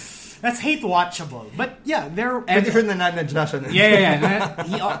 That's hate watchable. But yeah, they're different than nanadya siya. Yeah.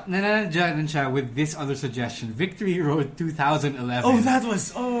 Nananadya siya with this other suggestion. Victory Road 2011. Oh, that was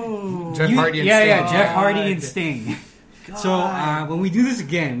Jeff Hardy and Sting. Jeff Hardy and Sting. God. So when we do this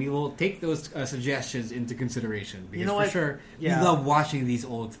again, we will take those suggestions into consideration because for sure we love watching these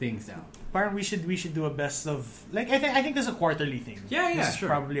old things now. Parang we should do a best of I think this is a quarterly thing. Yeah, this is sure.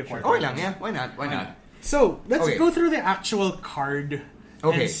 Probably a quarterly. Okay lang, yeah. Why not? So let's go through the actual card.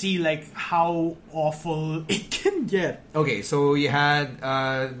 Okay. And see how awful it can get. Okay, so you had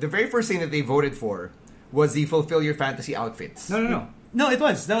the very first thing that they voted for was the Fulfill Your Fantasy outfits. No. No, it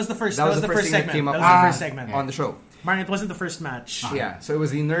was. That was the first. That was the first thing segment. that came up that was the first segment on the show. Martin, it wasn't the first match. Yeah, so it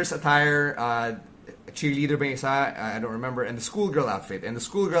was the nurse attire, cheerleader ba isa, I don't remember, and the schoolgirl outfit. And the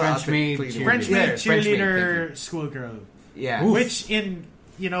schoolgirl French maid cheerleader, schoolgirl. Yeah. Oof. Which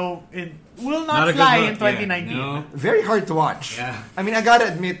will not fly in 2019. No. Very hard to watch. Yeah. I mean, I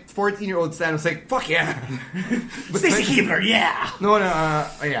gotta admit, 14-year-old Stan was like, fuck yeah. Stacy Keibler, yeah. No,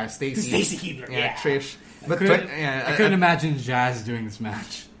 Stacy. Stacy Keibler, yeah. Trish. But I couldn't imagine Jazz doing this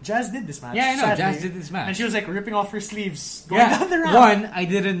match. Jazz did this match. Yeah, I know. Sadly. Jazz did this match. And she was ripping off her sleeves going down the ramp. One, I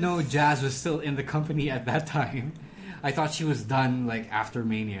didn't know Jazz was still in the company at that time. I thought she was done after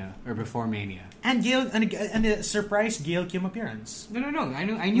Mania or before Mania. And Gail and the surprise Gail Kim appearance. No. I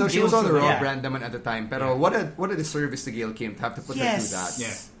knew. No, she was on the Raw brand naman at the time. Pero what a disservice to Gail Kim to have to put her through that.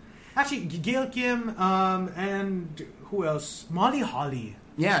 Yeah. Actually, Gail Kim and who else? Molly Holly.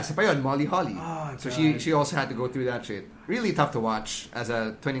 Yeah, sa pa yun, Molly Holly. Oh, so she also had to go through that shit. Really tough to watch as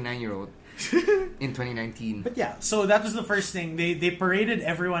a 29-year-old in 2019. But yeah, so that was the first thing. They paraded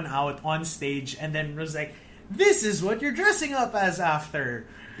everyone out on stage and then was like, this is what you're dressing up as after.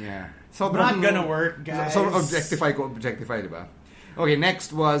 Yeah. Not gonna work, guys. So objectify, diba? Okay,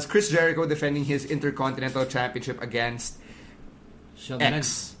 next was Chris Jericho defending his Intercontinental Championship against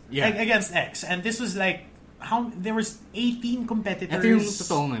X. Yeah. Against X. And this was there was 18 competitors. Ito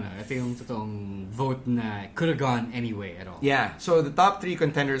yung totoong vote na could have gone anyway at all. Yeah. So the top 3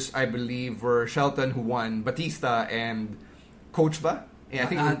 contenders, I believe, were Shelton, who won, Batista, and Coach ba? Yeah, I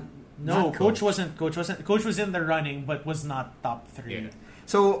think. No, Coach wasn't. Coach was in the running, but was not top 3. Yeah.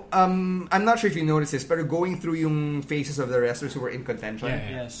 So, I'm not sure if you noticed this, pero going through yung faces of the wrestlers who were in contention,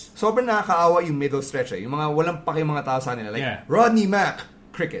 Yes. sobrang nakakaawa yung middle stretch Yung mga walang paki mga tao sa nila. Like, Rodney Mack,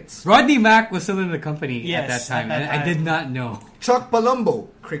 crickets. Rodney Mack was still in the company at that time. At that time. I did not know. Chuck Palumbo,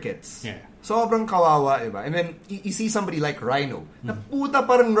 crickets. Yeah. Sobrang kawawa, diba? And then, you see somebody like Rhino. Na puta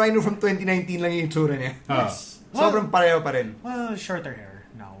parang Rhino from 2019 lang yung itsura niya. Yes. Sobrang pareho pa rin. Well, shorter hair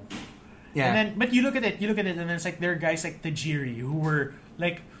now. Yeah. And then, but you look at it, and then it's there are guys like Tajiri who were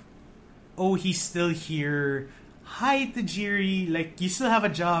he's still here. hi Tajiri, like, you still have a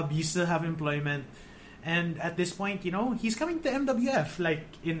job, you still have employment, and at this point, he's coming to MWF like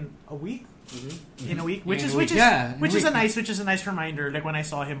in a week. In a week, which is a nice reminder. Like, when I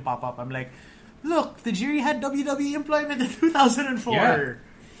saw him pop up, I'm like, look, Tajiri had WWE employment in 2004. Yeah.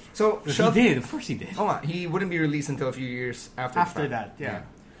 So he did, of course he did. Oh, he wouldn't be released until a few years after that. Yeah.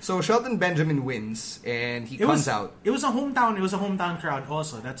 So Shelton Benjamin wins, and he comes out. It was a hometown crowd.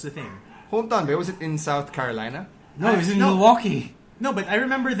 Also, that's the thing. Hometown, but was it in South Carolina? No, it was in Milwaukee. No, but I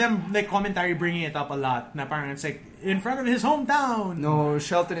remember them, like, commentary bringing it up a lot. Na parang it's like, in front of his hometown. No,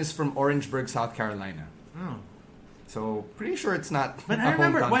 Shelton is from Orangeburg, South Carolina. Oh. So, pretty sure it's not. But I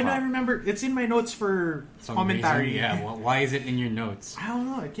remember, why do I remember? It's in my notes for commentary. Reason, yeah, why is it in your notes? I don't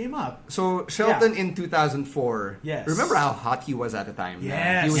know, it came up. So, Shelton in 2004. Yes. Remember how hot he was at the time?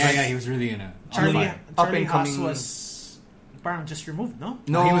 Yes. He was really in a... Charlie up-and-coming... Haas was parang just removed, no?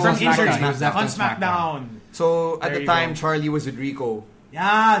 No, he was from on injury. SmackDown. He was on SmackDown. So, at the time, Charlie was with Rico.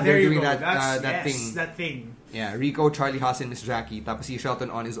 Yeah, there They're you doing go. that thing. Yeah, Rico, Charlie Haas, and Miss Jackie. Tapos si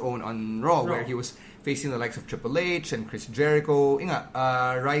Shelton on his own on Raw, where he was facing the likes of Triple H and Chris Jericho.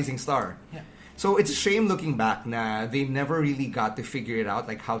 Rising star. Yeah. So it's a shame looking back na they never really got to figure it out,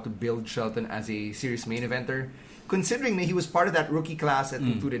 like how to build Shelton as a serious main eventer. Considering that he was part of that rookie class that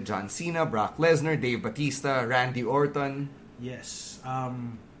included John Cena, Brock Lesnar, Dave Bautista, Randy Orton. Yes.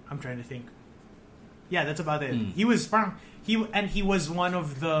 I'm trying to think. Yeah, that's about it. He was he was one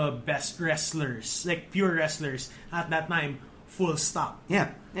of the best wrestlers, like pure wrestlers at that time. Full stop.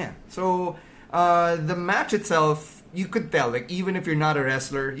 Yeah. So the match itself, you could tell, like, even if you're not a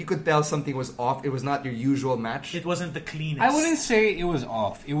wrestler, you could tell something was off. It was not your usual match. It wasn't the cleanest. I wouldn't say it was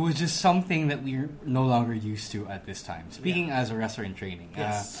off. It was just something that we're no longer used to at this time. Speaking as a wrestler in training,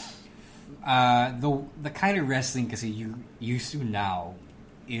 yes. The kind of wrestling because you used to now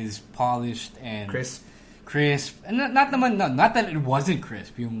is polished and crisp, and not that it wasn't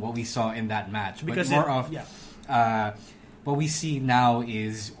crisp. What we saw in that match, because but more of what we see now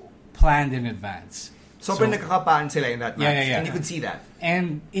is planned in advance. So nakakapaan sila in that match, and you could see that.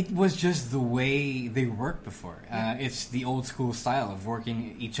 And it was just the way they worked before. It's the old school style of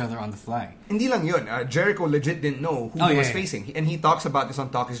working each other on the fly. Hindi lang yun. Jericho legit didn't know who he was facing. And he talks about this on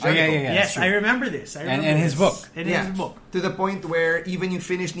Talk is Jericho. Yes, I remember this. And his book. His book. To the point where even yung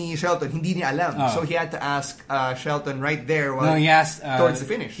finish ni Shelton, hindi niya alam. So he had to ask Shelton right there he asked, towards the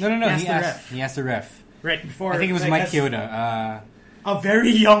finish. No. He asked the ref. Right before. I think it was Mike Chioda. A very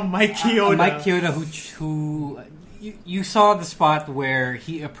young Mike Chioda. Mike Chioda who you saw the spot where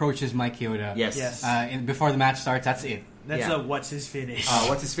he approaches Mike Chioda. Yes. Before the match starts, that's it. That's what's his finish.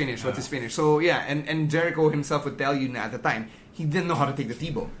 What's his finish? So and Jericho himself would tell you at the time he didn't know how to take the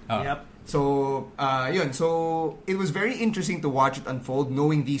T-bone. Yep. So so it was very interesting to watch it unfold,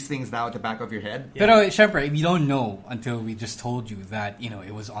 knowing these things now at the back of your head. Pero syempre, if you don't know until we just told you that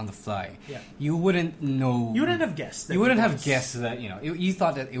it was on the fly, you wouldn't know. You wouldn't have guessed. You wouldn't have guessed that you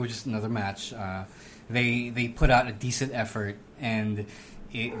thought that it was just another match. They put out a decent effort, and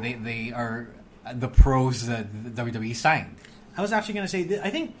they are the pros that WWE signed. I was actually going to say, I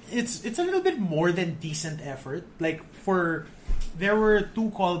think it's a little bit more than decent effort. Like, there were two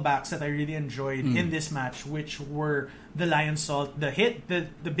callbacks that I really enjoyed in this match, which were the Lion Salt, the hit,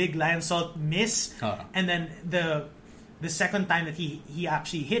 the big Lion Salt miss, and then the second time that he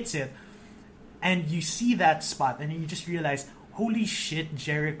actually hits it, and you see that spot, and you just realize, holy shit,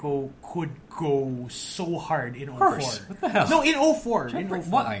 Jericho could go so hard in 04. What the hell? No, in 04.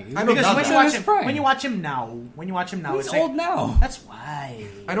 Why? Because when you watch him now, he's it's old like, now. That's why.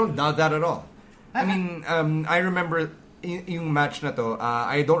 I don't doubt that at all. I mean, I remember yung match na to,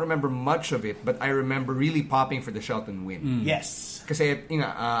 I don't remember much of it, but I remember really popping for the Shelton win. Yes. Kasi,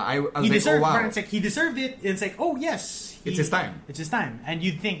 I was he like, deserved, oh wow. It's like, he deserved it. It's like, oh yes. It's his time. It's his time. And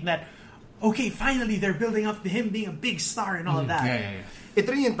you'd think that, okay, finally they're building up to him being a big star and all that. Yeah.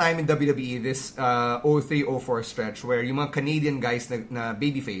 Ito rin yung time in WWE, this 03-04 stretch, where yung mga Canadian guys na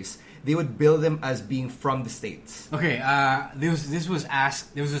babyface, they would build them as being from the States. Okay, this was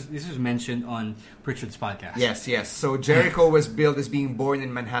mentioned on Pritchard's podcast. Yes. So Jericho was billed as being born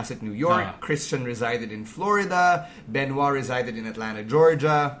in Manhasset, New York. Christian resided in Florida. Benoit resided in Atlanta,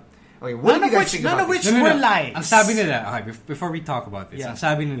 Georgia. Okay, what do you guys think about this? None of which were lies. Ang sabi nila, okay, before we talk about this, ang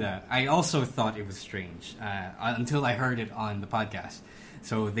sabi nila, I also thought it was strange until I heard it on the podcast.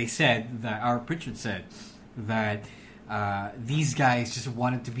 So they said that Pritchard said that these guys just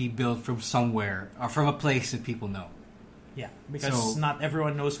wanted to be built from somewhere or from a place that people know. Yeah, because not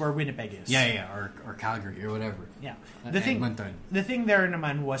everyone knows where Winnipeg is. Yeah, or Calgary or whatever. Yeah, the thing there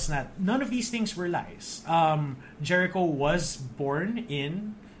naman was that none of these things were lies. Jericho was born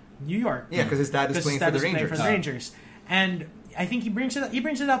in New York. Yeah, because his dad is playing for the Rangers. And I think he brings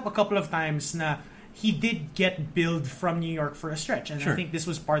it up a couple of times na he did get billed from New York for a stretch, and I think this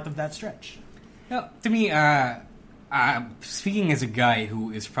was part of that stretch. To me, speaking as a guy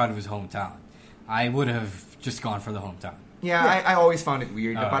who is proud of his hometown, I would have just gone for the hometown. Yeah, I always found it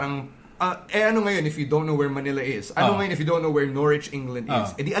weird. Parang, ano ngayon if you don't know where Manila is? Ano ngayon if you don't know where Norwich, England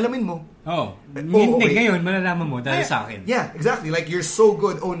is? Edi alamin mo. Ngayon, malalaman mo dahil sa akin. Yeah, exactly. Like, you're so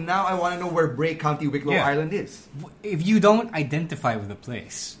good. Oh, now I want to know where Bray, County Wicklow Island is. If you don't identify with the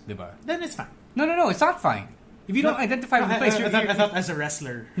place, diba? Then it's fine. No, it's not fine. If you don't identify with the place... I thought as a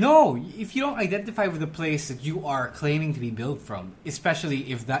wrestler. No, if you don't identify with the place that you are claiming to be built from,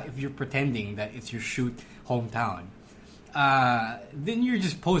 especially if you're pretending that it's your shoot hometown, then you're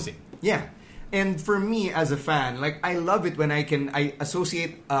just posing. Yeah. And for me as a fan, like, I love it when I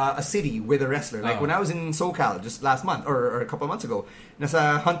associate a city with a wrestler. Like when I was in SoCal just last month or a couple of months ago,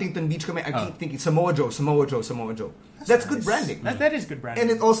 nasa Huntington Beach kami, I keep thinking Samoa Joe. That's nice. Good branding. That is good branding.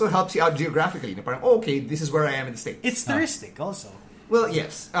 And it also helps you out geographically. Parang, okay, this is where I am in the States. It's touristic also. Well,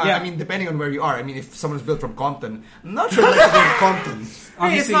 yes. I mean, depending on where you are. I mean, if someone's built from Compton, I'm not sure I'd like to go to Compton.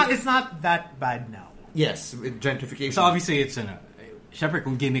 Hey, it's not that bad now. Yes, with gentrification. So obviously it's syempre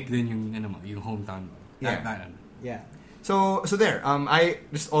kung gimmick din yung hometown mo. Yeah. So there. I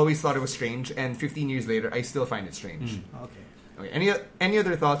just always thought it was strange, and 15 years later, I still find it strange. Okay. Any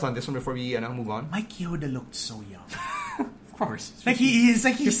other thoughts on this one before we move on? Mike Yoda looked so young. Of course. He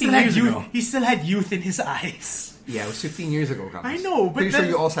still had youth. He still had youth in his eyes. Yeah, it was 15 years ago. Camus. I know, but pretty sure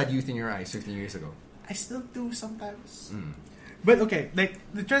you also had youth in your eyes 15 years ago. I still do sometimes. But okay, like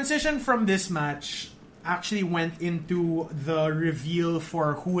the transition from this match actually went into the reveal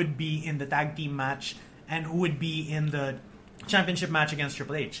for who would be in the tag team match and who would be in the championship match against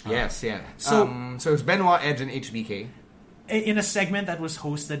Triple H. Yes, yeah. So it's Benoit, Edge, and HBK. In a segment that was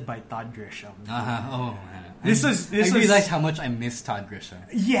hosted by Todd Grisham. Man. I realized how much I miss Todd Grisham.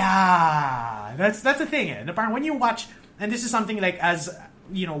 Yeah, that's the thing. When you watch, and this is something like, as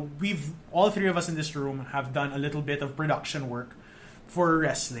you know, we've all three of us in this room have done a little bit of production work for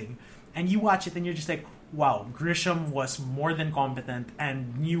wrestling, and you watch it and you're just like, wow, Grisham was more than competent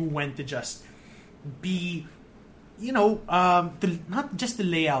and knew when to just be, not just the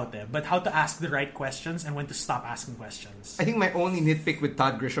layout there, but how to ask the right questions and when to stop asking questions. I think my only nitpick with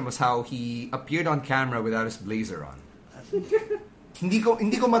Todd Grisham was how he appeared on camera without his blazer on. Hindi ko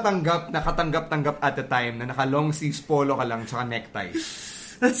matanggap na katanggap-tanggap at the time na naka-long sleeves polo ka lang tsaka necktie.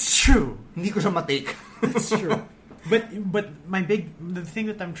 That's true. Hindi ko siya matake. That's true. But the thing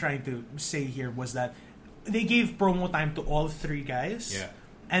that I'm trying to say here was that they gave promo time to all three guys. Yeah.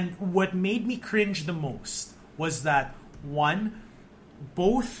 And what made me cringe the most was that, one,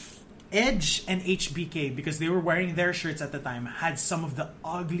 both Edge and HBK, because they were wearing their shirts at the time, had some of the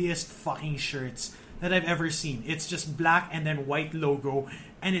ugliest fucking shirts that I've ever seen. It's just black and then white logo,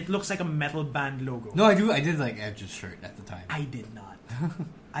 and it looks like a metal band logo. No, I did like Edge's shirt at the time. I did not.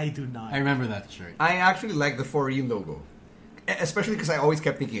 I do not. I remember that shirt. I actually like the For Real logo. Especially because I always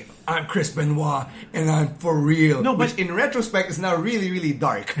kept thinking, I'm Chris Benoit and I'm for real. No, but which in retrospect is now really, really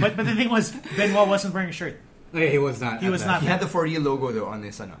dark. But the thing was, Benoit wasn't wearing a shirt. Yeah, he was not. He was not. He had the For Real logo though on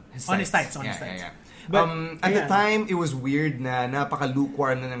his tights. On his tights. Yeah. But at the time, it was weird na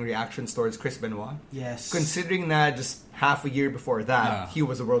napaka-lukewarm na ng reactions towards Chris Benoit. Yes. Considering na just half a year before that, he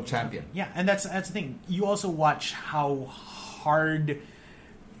was a world champion. Yeah, and that's the thing. You also watch how hard,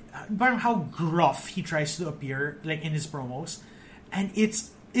 how gruff he tries to appear, like in his promos, and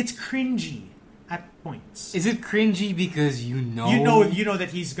it's cringy at points. Is it cringy because you know that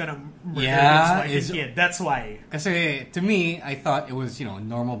he's gonna murder his wife and kid? That's why. Because to me, I thought it was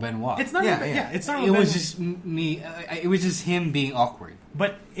normal Benoit. It's not. It's normal. It was just me. It was just him being awkward.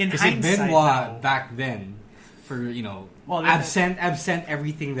 But in hindsight, Benoit back then, for absent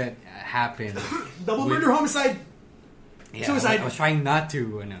everything that happened. Double murder, homicide, suicide. I was trying not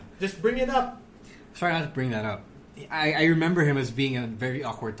to. Just bring it up. I was trying not to bring that up. I remember him as being a very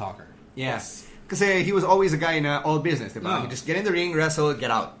awkward talker. Yes. Because he was always a guy in all business, diba? No. You just get in the ring, wrestle, get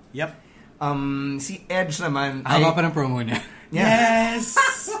out. Yep. Si Edge naman... Haba pa ng promo niya. Yes!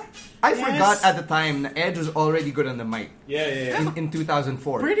 I forgot at the time that Edge was already good on the mic. Yeah. In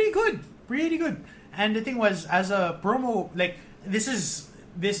 2004. Pretty good. And the thing was, as a promo, like, this is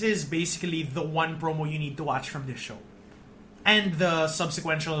basically the one promo you need to watch from this show. And the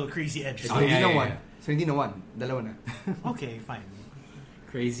subsequent Crazy Edge. So hindi na one. Dalawa na. Okay, fine.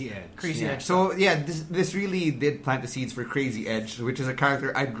 Crazy Edge. So this really did plant the seeds for Crazy Edge, which is a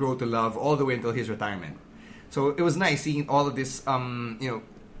character I'd grow to love all the way until his retirement. So it was nice seeing all of this,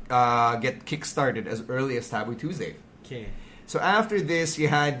 get kick-started as early as Taboo Tuesday. Okay. So after this, you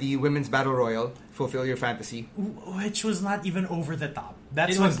had the Women's Battle Royal, Fulfill Your Fantasy. Which was not even over the top.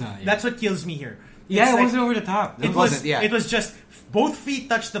 That's what kills me here. Yeah, it wasn't over the top. It was just both feet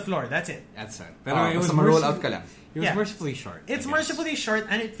touched the floor. That's it. That's it. But it was roll out ka lang. It was mercifully short. It's mercifully short,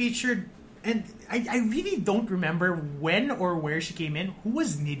 and it featured... And I really don't remember when or where she came in. Who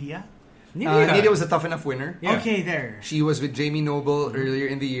was Nydia? Nydia was a tough enough winner. Yeah. Okay, there. She was with Jamie Noble earlier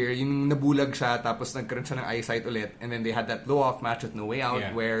in the year. Yung nabulag siya, tapos nagkaroon siya ng eyesight ulit. And then they had that blow-off match at No Way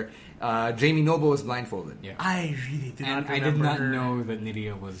Out where Jamie Noble was blindfolded. Yeah. I really did not remember I did not know that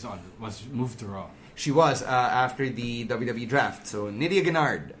Nydia was moved to Raw. She was after the WWE draft. So Nydia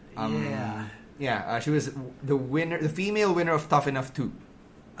Gennard. She was the female winner of Tough Enough 2.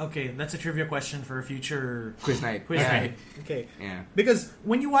 Okay, that's a trivia question for a future quiz night. Okay. Yeah. Because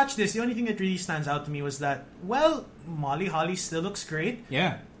when you watch this, the only thing that really stands out to me was that, well, Molly Holly still looks great.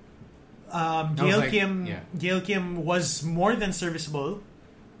 Yeah. Gail Kim was more than serviceable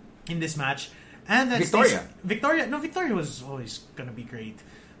in this match. And that Victoria was always gonna be great.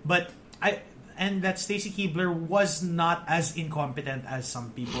 But that Stacy Keibler was not as incompetent as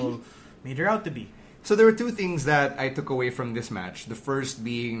some people made her out to be. So there were two things that I took away from this match. The first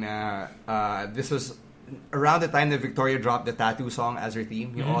being this was around the time that Victoria dropped the Tattoo song as her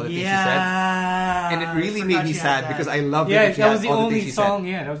theme. All the things she said. And it really made me sad because I loved it. Yeah, that was the only song.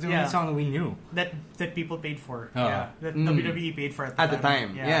 Yeah, that was the only song that we knew. That people paid for. That WWE paid for at the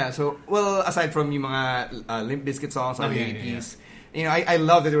time. Yeah. So, well, aside from yung mga Limp Bizkit songs on the EPs, you know, I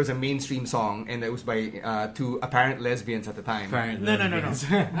love that there was a mainstream song and it was by two apparent lesbians at the time. No.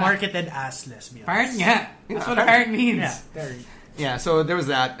 Marketed as lesbians. Apparent, that's what apparent means. Yeah, so there was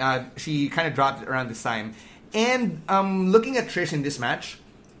that. She kind of dropped it around this time. And looking at Trish in this match,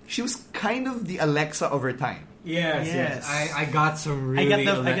 she was kind of the Alexa of her time. Yes. I got some really...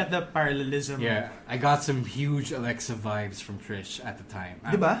 I got the parallelism. Yeah, I got some huge Alexa vibes from Trish at the time.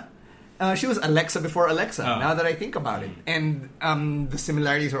 Diba? She was Alexa before Alexa, now that I think about it. And the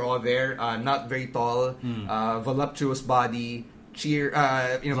similarities are all there. Not very tall, voluptuous body,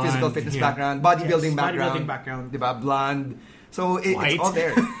 blonde, physical fitness background, bodybuilding background. Diba? Blonde. So it's all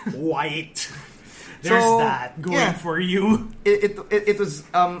there. White. There's that going for you. It was,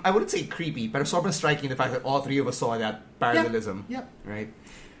 I wouldn't say creepy, but sobrang striking the fact that all three of us saw that parallelism. Yep. Right?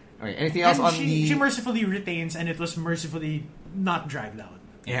 All right. Anything else on she mercifully retains, and it was mercifully not dragged out.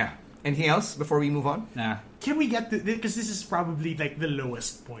 Yeah. Anything else before we move on? Nah. Can we get to... Because this is probably like the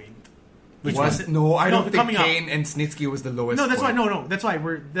lowest point. I don't think Kane and Snitsky was the lowest point. No, that's why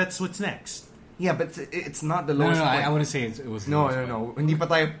that's what's next. Yeah, but it's not the lowest point. I wouldn't say it was the lowest point. Hindi pa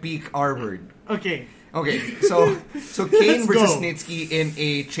tayo peak R-word. Okay, so Kane versus Snitsky in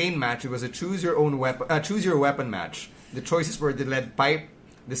a chain match. It was a choose your weapon match. The choices were the lead pipe,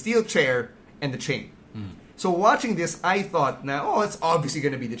 the steel chair, and the chain. So watching this, I thought, it's obviously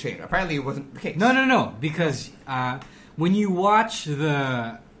going to be the chain. Apparently, it wasn't the case. No, because when you watch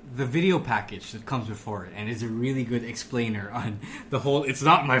the video package that comes before it, and it's a really good explainer on the whole "it's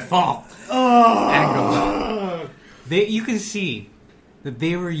not my fault" angle. You can see that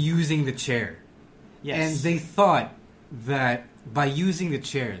they were using the chair, and they thought that by using the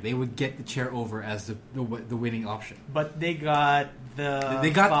chair, they would get the chair over as the winning option. But they got the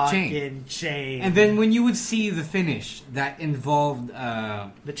chain. And then when you would see the finish that involved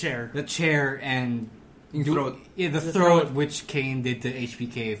the chair and the throat, which Kane did to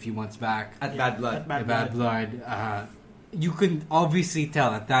HBK a few months back at Bad Blood. Bad Blood. You can obviously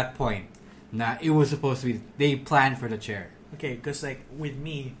tell at that point that it was supposed to be. They planned for the chair. Okay, because like with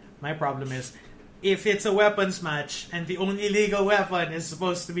me, my problem is, if it's a weapons match and the only legal weapon is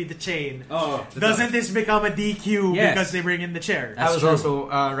supposed to be the chain, doesn't this become a DQ because they bring in the chair? I was also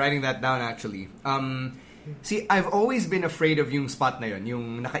writing that down actually. See, I've always been afraid of yung spot na yun,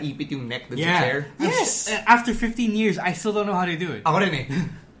 yung nakaipit yung neck that's the chair. Yes! After 15 years, I still don't know how to do it. Ako rin eh.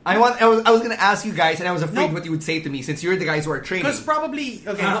 I was gonna ask you guys, and I was afraid what you would say to me since you're the guys who are training. Because probably...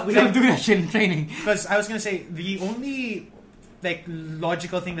 Okay, we don't do that shit in training. Because I was gonna say, the only...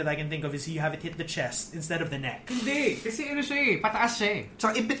 logical thing that I can think of is you have it hit the chest instead of the neck. Hindi. Kasi pataas siya eh.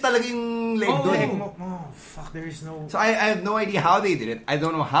 So, ipit talaga yung leg doon. Fuck, there is no... So, I have no idea how they did it. I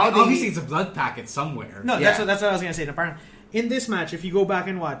don't know how they... Obviously, it's a blood packet somewhere. No, that's what I was gonna say. In this match, if you go back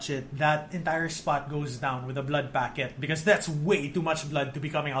and watch it, that entire spot goes down with a blood packet because that's way too much blood to be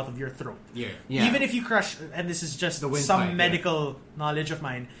coming out of your throat. Yeah. Even if you crush... And this is just some medical knowledge of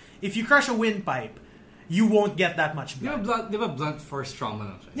mine. If you crush a windpipe, you won't get that much blood. They have a blunt force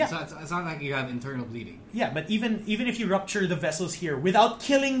trauma. Yeah. It's not like you have internal bleeding. Yeah, but even if you rupture the vessels here without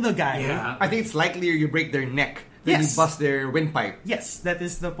killing the guy... I think it's likelier you break their neck than you bust their windpipe. Yes, that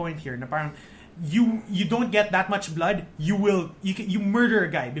is the point here. you don't get that much blood, you murder a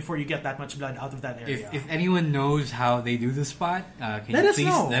guy before you get that much blood out of that area. If anyone knows how they do the spot, can Let you us please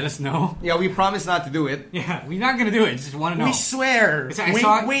know. let us know? Yeah, we promise not to do it. Yeah, we're not gonna do it. Just want to know. We swear. I Wink,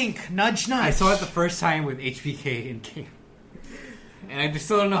 saw it- wink, nudge, nudge. I saw it the first time with HBK and King, and I just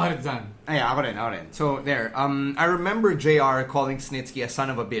still don't know how it's done. Yeah, ako rin. So there, I remember JR calling Snitsky a son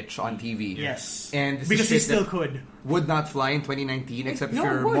of a bitch on TV. Yes. And this because is he shit still that could. would not fly in 2019 except No, if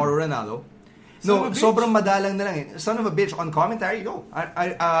you're would. Moro Ronaldo. Son No, of a bitch. sobrang madalang na lang eh. Son of a bitch on commentary, no.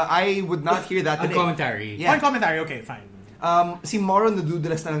 I would not hear that On today. commentary. Yeah. On commentary, okay, fine. Si Moro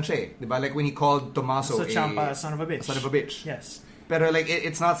nadudulas na lang siya eh. Diba? Like when he called Tommaso So Ciampa, son of a bitch. son of a bitch. Yes. Pero like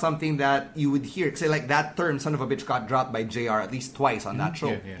it's not something that you would hear. Kasi like that term, son of a bitch, got dropped by JR at least twice on that show.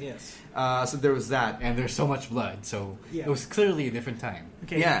 Yeah. Yes. So there was that. And there's so much blood, so Yeah. it was clearly a different time.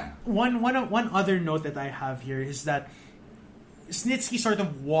 Okay. Yeah. One other note that I have here is that Snitsky sort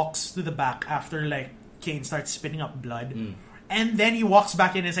of walks to the back after like Kane starts spitting up blood, and then he walks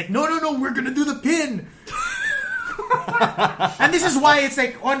back in and is like, "No, we're gonna do the pin." And this is why it's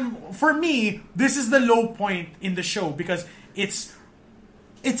like for me, this is the low point in the show because it's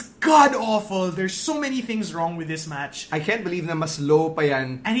god awful. There's so many things wrong with this match. I can't believe na mas low pa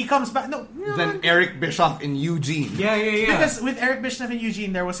yan And he comes back than Eric Bischoff in Eugene. Yeah. because with Eric Bischoff and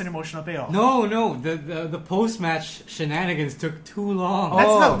Eugene there was an emotional payoff. No, the post match shenanigans took too long.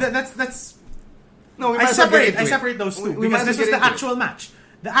 That's No, we I might as well get separate into it. those two We might because as this well was get the into it. actual match.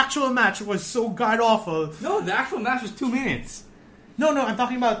 The actual match was so god awful. No, the actual match was 2 minutes. No, I'm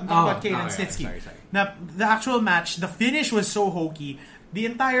talking about Kane and yeah, Snitsky. sorry. Now, the actual match, the finish was so hokey. The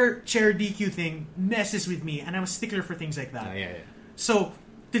entire chair DQ thing messes with me, and I'm a stickler for things like that. Yeah. So,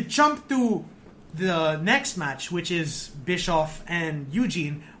 to jump to the next match, which is Bischoff and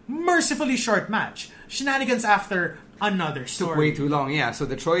Eugene, mercifully short match. Shenanigans after another story. Took way too long, yeah. So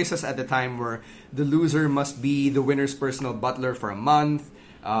the choices at the time were the loser must be the winner's personal butler for a month,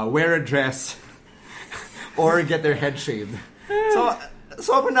 wear a dress, or get their head shaved. So,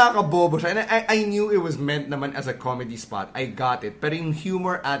 sobrang nakakabobo siya. And I knew it was meant naman as a comedy spot. I got it. But in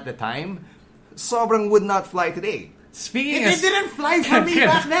humor at the time, sobrang would not fly today. Speaking It didn't fly for me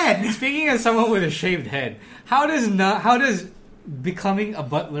back then. Speaking as someone with a shaved head, how does becoming a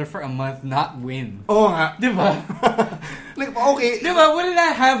butler for a month not win? Oh nga. Diba? Like, okay. Diba? Wouldn't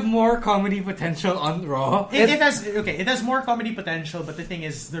that have more comedy potential on Raw? It has more comedy potential, but the thing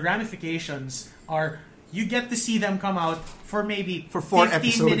is, the ramifications are you get to see them come out for maybe For 4 15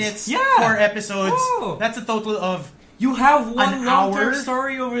 episodes. minutes, Yeah. 4 episodes. Oh. That's a total of You have one An long-term hour?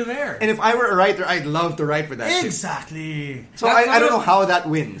 story over there. And if I were a writer, I'd love to write for that shit. exactly. So That I don't would- know how that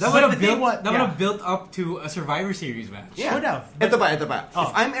wins. That would the thing have was- built up to a Survivor Series match. Yeah. Should have. Ito pa. Oh.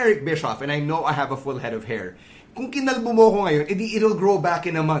 If I'm Eric Bischoff and I know I have a full head of hair, kung kinalbo mo ko ngayon, it'll grow back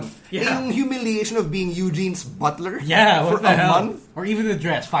in a month. Yeah. Eh, yung humiliation of being Eugene's butler Yeah, for what the a hell? month? Or even the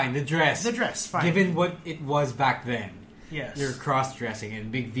dress. Fine, the dress. The dress, fine. Given what it was back then. Yes. You're cross-dressing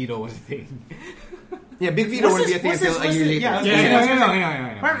and Big Vito was a thing. Yeah, Big Vito Was won't be a this- thing was until this- a was year this- later. yeah, I was Yeah, gonna say,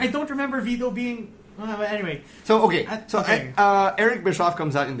 I know. I don't remember Vito being. But anyway, So, okay. Okay. Eric Bischoff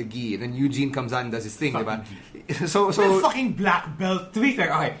comes out in the gi, and then Eugene comes out and does his thing, diba? So, the fucking black belt To be fair,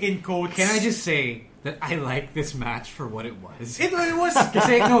 okay. in coats. Can I just say that I like this match for what it was? It was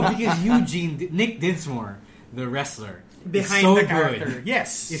Because Eugene, Nick Dinsmore, the wrestler, behind is so the character. good.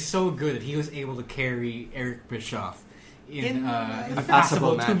 Yes. Is so good that he was able to carry Eric Bischoff in a a passable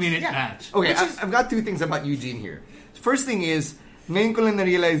passable match. 2-minute Yeah. match. Okay, I've got 2 things about Eugene here. First thing is, ngayon ko lang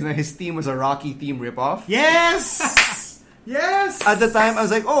na-realize na his theme was a Rocky theme ripoff. Yes. Yes. At the time, I was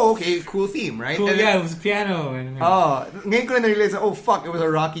like, oh, okay, cool theme, right? Cool, And yeah, then- it was piano. And, Ngayon ko lang na-realize na, oh, fuck, it was a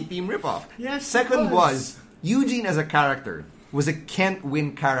Rocky theme ripoff. Yes, Second it was. Eugene as a character was a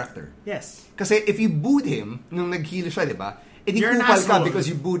can't-win character. Yes. Kasi if you booed him, nung nag-heel siya, di ba? Edi You're an kupal ka asshole. because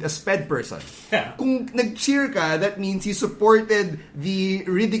you booed a sped person. Yeah. Kung nag-cheer ka, that means he supported the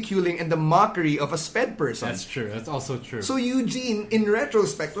ridiculing and the mockery of a sped person. That's true. That's also true. So Eugene, in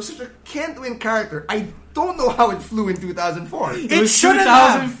retrospect, was such a can't-win character. I don't know how it flew in 2004. It shouldn't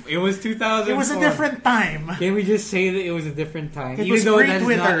have. It was 2000. It was a different time. Can we just say that it was a different time? It Even was though that is not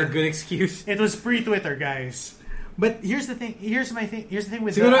pre-Twitter. a good excuse. It was pre-Twitter, guys. But here's the thing. Here's the thing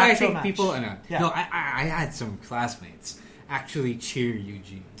with the So I actual think match. people. Yeah. No, I had some classmates actually cheer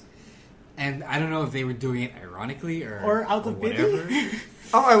Eugene, and I don't know if they were doing it ironically Or out of pity. whatever.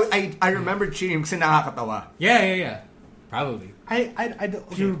 Oh, I remember cheering him kasi nakakatawa. yeah. Probably I don't.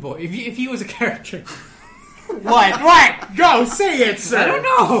 pure boy. If he was a character, What? Go say it, sir. I don't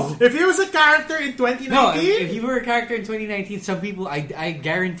know. If he was a character in 2019, No, if he were a character in 2019, some people I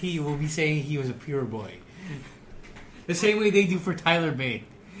guarantee will be saying he was a pure boy. The same way they do for Tyler Bate.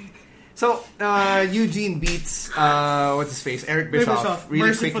 So, Eugene beats, what's his face? Eric Bischoff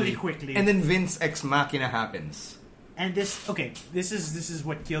really quickly. And then Vince Ex Machina happens. And this is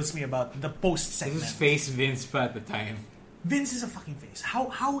what kills me about the post segment. This is face Vince at the time. Vince is a fucking face.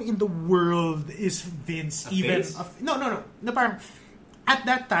 How in the world is Vince No, parang, at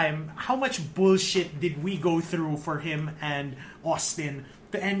that time, how much bullshit did we go through for him and Austin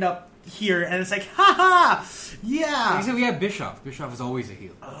to end up here? And it's like, haha, yeah. Except we have Bischoff. Bischoff is always a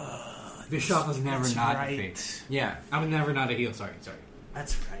heel. Bischoff was never not a face. Yeah, I was never not a heel. Sorry.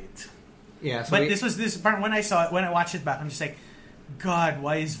 That's right. Yeah, so but this part when I watched it back, I'm just like, God,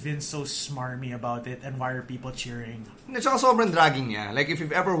 why is Vince so smarmy about it, and why are people cheering? It's also sobrang dragging niya. Like, if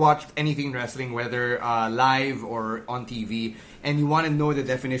you've ever watched anything in wrestling, whether live or on TV, and you want to know the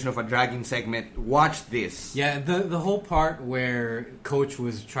definition of a dragging segment, watch this. Yeah, the whole part where Coach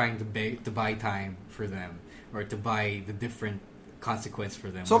was trying to buy time for them, or to buy the different consequence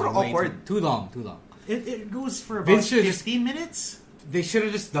for them. Sobrang awkward. Too long. It goes for about 15 minutes? They should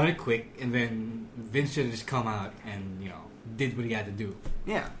have just done it quick, and then Vince should have just come out and, did what he had to do.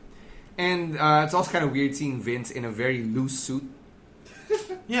 Yeah. And it's also kind of weird seeing Vince in a very loose suit.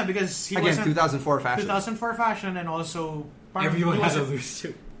 Yeah, because he Again, wasn't... 2004 fashion. 2004 fashion, and also... Everyone has a loose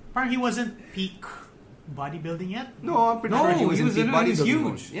suit. He wasn't peak bodybuilding yet? No, I'm pretty sure he was in peak bodybuilding. Huge.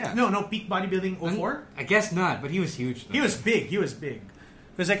 Mode. Yeah. No, peak bodybuilding 04? I guess not, but he was huge. Though. He was big.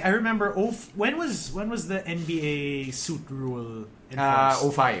 Because I remember, when was the NBA suit rule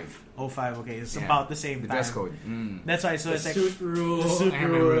enforced? 05. 05, okay. It's about the same time. The dress code. That's why, so it's like... suit rule. The suit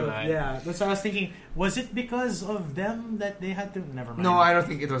rule. That. Yeah. That's why I was thinking, was it because of them that they had to... Never mind. No, I don't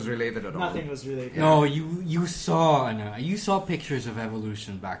think it was related at all. Nothing was related. No, you saw pictures of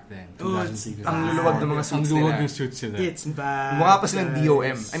Evolution back then. Ang luluwag ng mga suits nila. It's bad. Mukha pa silang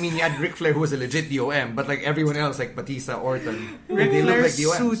DOM. I mean, you had Ric Flair who was a legit DOM, but like everyone else, like Batista, Orton, Ric they look like Flair's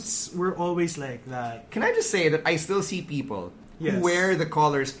DOMs. suits were always like that. Can I just say that I still see people who wear the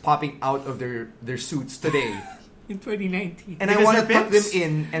collars popping out of their suits today. In 2019. And I want to tuck them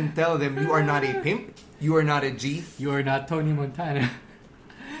in and tell them, you are not a pimp, you are not a G, you are not Tony Montana.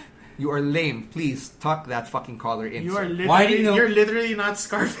 You are lame. Please tuck that fucking collar in. You are literally, you're literally not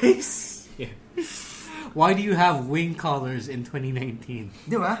Scarface. Yeah. Why do you have wing collars in 2019?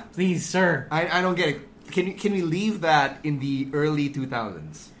 Diba? Please, sir. I don't get it. Can we leave that in the early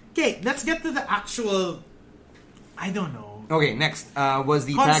 2000s? Okay, let's get to the actual... I don't know. Okay, next was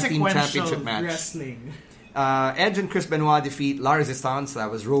the Tag Team Championship match. Wrestling. Edge and Chris Benoit defeat La Resistance. That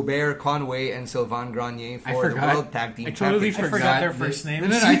was Robert, Conway, and Sylvain Grenier for the World Tag Team Championship. I forgot their first names.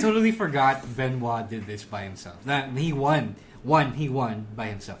 No, I totally forgot Benoit did this by himself. He won by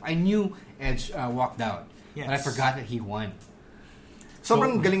himself. I knew Edge walked out, but I forgot that he won.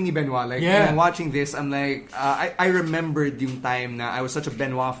 Sobrang galing ni Benoit. Like, when I'm watching this, I'm like, I remembered yung time na I was such a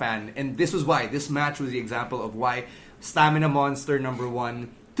Benoit fan, and this was why. This match was the example of why Stamina Monster, number 1.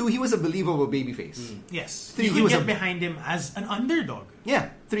 2, he was a believable babyface. Yes. 3, you could get behind him as an underdog. Yeah.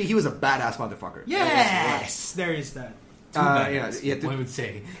 3, he was a badass motherfucker. Yes! There is that. One would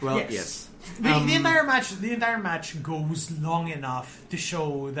say. Well, yes. The entire match goes long enough to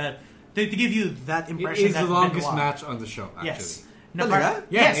show that, to give you that impression. It is the longest match on the show, actually. Yes.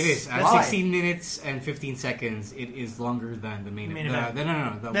 Yes, it is. At 16 minutes and 15 seconds, it is longer than the main event.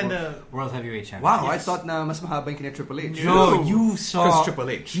 The World Heavyweight Championship. Wow, I thought na mas mahaba yung kina Triple H. No, you saw Triple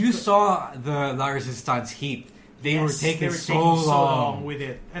H. You saw the La Resistance heat. They were taking so long with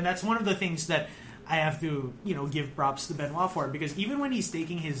it, and that's one of the things that I have to give props to Benoit for, because even when he's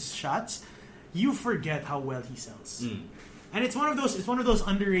taking his shots, you forget how well he sells, and it's one of those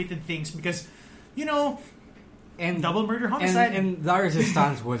underrated things because And double murder homicide. And La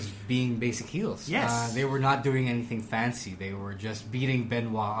Resistance was being basic heels. Yes. They were not doing anything fancy. They were just beating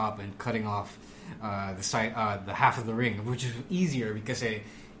Benoit up and cutting off the half of the ring, which is easier because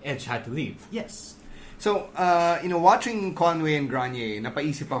Edge had to leave. Yes. So, watching Conway and Grenier,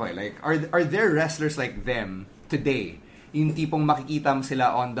 napaisip ako, like, are there wrestlers like them today? Yung tipong makikita mo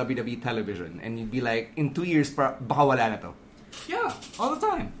sila on WWE television and you'd be like, in 2 years, baka wala na to. Yeah, all the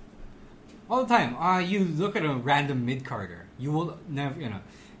time. All the time. You look at a random mid-carder. You will never,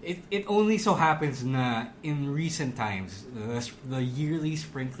 It only so happens na in recent times, the yearly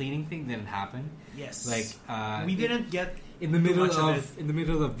spring cleaning thing didn't happen. Yes. Like, we didn't get in the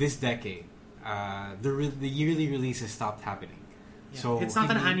middle of this decade, the yearly releases stopped happening. Yeah. So it's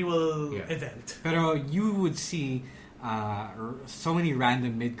not an annual event. Pero you would see so many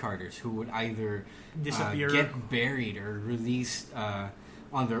random mid-carders who would either disappear, get buried, or released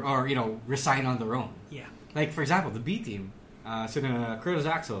on their, or resign on their own. Yeah. Like, for example, the B team, Curtis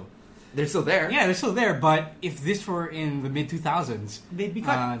Axel, They're still there. Yeah, they're still there, but if this were in the mid-2000s, They'd be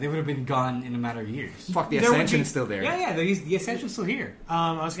cut. they would have been gone in a matter of years. Fuck, the There would Ascension be- is still there. Yeah, the Ascension's still here.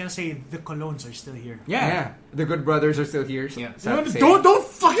 I was gonna say the Colognes are still here. Yeah. The Good Brothers are still here. Yeah. sad to say. Don't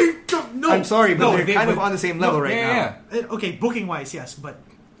fucking no. I'm sorry, but No, they're they- kind of but- on the same level right now. Okay, booking wise, yes, but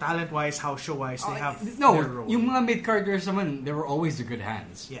talent wise, house show wise, they have their No, role. yung mga mid-carders naman, they were always the good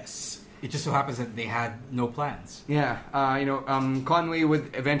hands. Yes. It just so happens that they had no plans. Yeah, Conway would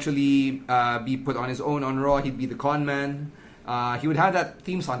eventually be put on his own on Raw. He'd be the con man. He would have that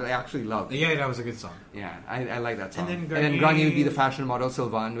theme song that I actually love. Yeah, that was a good song. Yeah, I like that song. And then And then Granier would be the fashion model,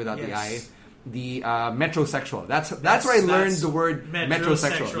 Sylvan without the I. Yes. The metrosexual. That's where I learned the word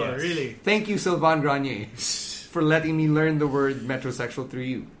metrosexual. Yes. Really. Thank you, Sylvan Granier, for letting me learn the word metrosexual through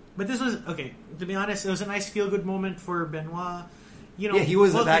you. But this was okay. To be honest, it was a nice feel-good moment for Benoit. You know, Yeah, he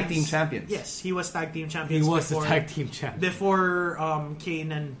was all the tag things- team champion. Yes, he was tag team He champions. was before, the tag team champion. before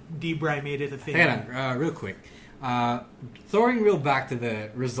Kane and D-Bry made it a thing. Real quick. Throwing real back to the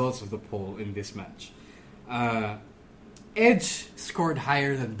results of the poll in this match. Edge scored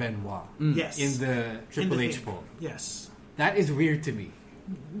higher than Benoit Yes, in the Triple the H thing. poll. Yes, That is weird to me.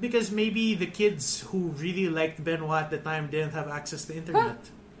 because maybe the kids who really liked Benoit at the time didn't have access to internet.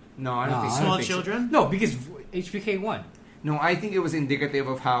 No, I don't No, think I so. don't Small think so. children? No, because HBK won. No, I think it was indicative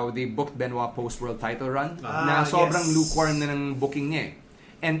of how they booked Benoit post-world title run. Ah, Na sobrang yes. lukewarm na ng booking niya eh.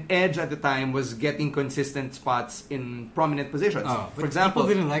 And Edge at the time was getting consistent spots in prominent positions. Oh, For but example,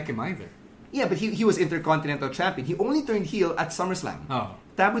 people didn't like him either. yeah, but he was Intercontinental Champion. He only turned heel at SummerSlam. Oh.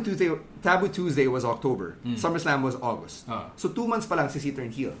 Taboo Tuesday was October. SummerSlam was August. Oh. So 2 months pa lang since he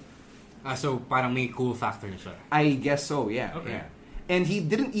turned heel. So parang may cool factor na siya. I guess so, yeah. Okay. Yeah. And he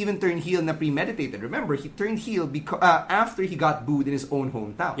didn't even turn heel na premeditated. Remember, he turned heel after he got booed in his own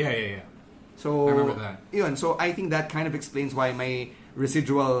hometown. Yeah. So I remember that. Yun, so I think that kind of explains why my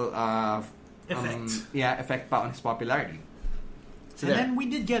residual effect pa on his popularity. So And there. then we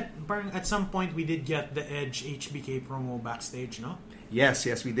did get, at some point, we did get the Edge HBK promo backstage, no? Yes,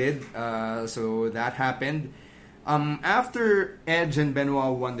 we did. So that happened. After Edge and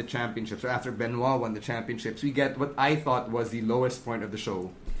Benoit won the championships, or after Benoit won the championships, we get what I thought was the lowest point of the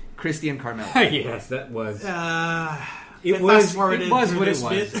show: Christy and Carmella. Yes, that was. It It was was what it this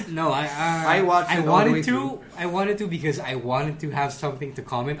was. bit. No, I watched I it all the way wanted to. through. I wanted to because I wanted to have something to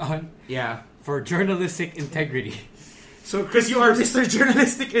comment on Yeah. for journalistic integrity. So Because you are Mr.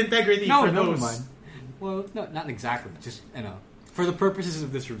 Journalistic Integrity No, for no, those. man. Well, no, not exactly. Just for the purposes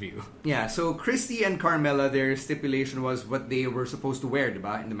of this review. Yeah, so Christy and Carmella, their stipulation was what they were supposed to wear,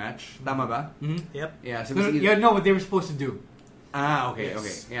 diba, in the match. Tama ba? Yep. Yeah, so it was What they were supposed to do. okay.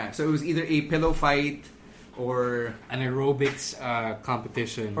 Yes. Yeah, so it was either a pillow fight or An aerobics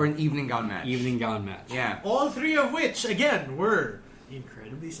competition an evening gown match. evening gown match. Yeah. All three of which, again, were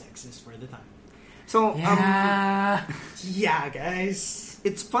incredibly sexist for the time. So Yeah. Yeah, guys.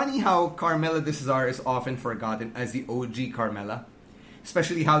 it's funny how Carmella de Cesar is often forgotten as the OG Carmella.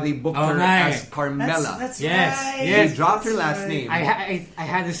 Especially how they booked her right. as Carmella. That's Yes, right. yes. They dropped her That's last right. name. I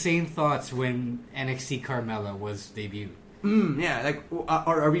had the same thoughts when NXT Carmella was debuted. Yeah, like,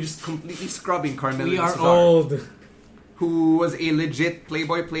 or are we just completely scrubbing Carmella We de are Cesar? old. Who was a legit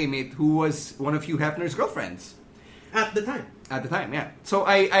Playboy playmate who was one of Hugh Hefner's girlfriends. At the time. At the time, yeah. So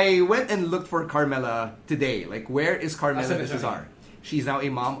I went and looked for Carmella today. Like, where is Carmella Sorry. de Cesar? She's now a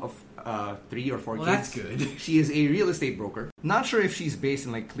mom of 3 or 4 Well, kids. that's good. She is a real estate broker. Not sure if she's based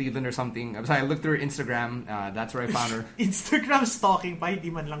in like Cleveland or something. I looked through her Instagram. That's where I found her. Instagram stalking pa, hindi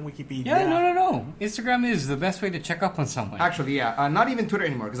man lang Wikipedia. Yeah, no. Instagram is the best way to check up on someone. Actually, yeah. Not even Twitter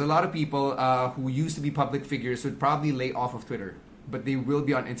anymore, because a lot of people who used to be public figures would probably lay off of Twitter, but they will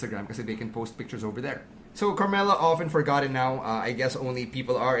be on Instagram because they can post pictures over there. So Carmella, often forgotten now. I guess only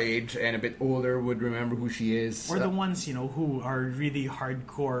people our age and a bit older would remember who she is. Or the ones, who are really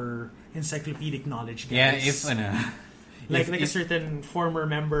hardcore encyclopedic knowledge guys. Yeah, if like a certain former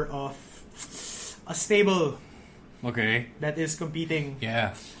member of a stable okay, that is competing.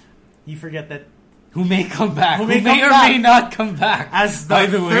 yeah, You forget that who may come back, Who who may may come or back. may not come back. as the by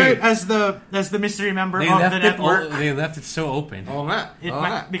the way, third, as the mystery member they of left the it. network. They left it so open. Oo nga. It Oo might,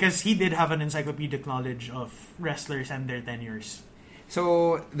 nga. because he did have an encyclopedic knowledge of wrestlers and their tenures.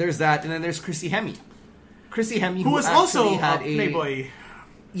 So there's that, and then there's Chrissy Hemme. Chrissy Hemme, Who was also had a Playboy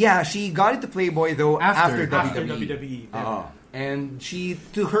Yeah, she got into Playboy though after after WWE. WWE. And she,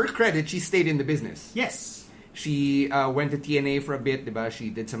 to her credit, she stayed in the business. Yes. She went to TNA for a bit, diba? She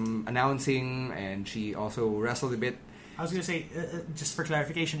did some announcing, and she also wrestled a bit. I was going to say, just for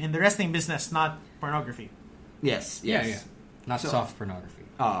clarification, in the wrestling business, not pornography. Yes. Yeah. Not soft pornography.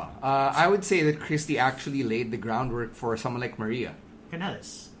 I would say that Christy actually laid the groundwork for someone like Maria.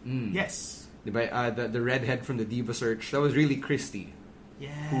 Canales. Yes. The redhead from the Diva Search. That was really Christy. Yeah.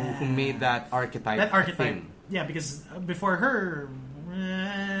 Who made that archetype. That archetype. Thing. Yeah, because before her,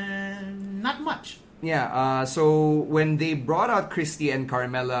 not much. Yeah, so when they brought out Christy and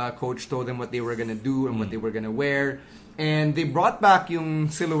Carmella, Coach told them what they were gonna do and what they were gonna wear. And they brought back yung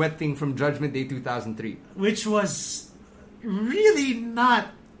silhouette thing from Judgment Day 2003. Which was really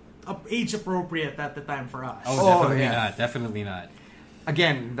not age appropriate at the time for us. Oh, definitely not.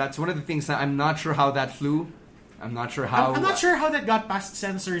 Again, that's one of the things that I'm not sure how that flew. I'm not sure how... I'm not sure how that got past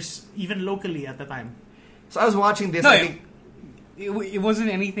censors, even locally at the time. So I was watching this. No, I think, it wasn't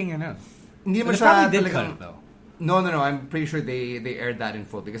anything enough. Hindi mo They siya probably did talagang- cut it though. No. I'm pretty sure they aired that in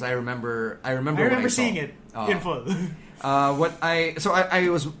full because I remember what I saw. seeing it in full. I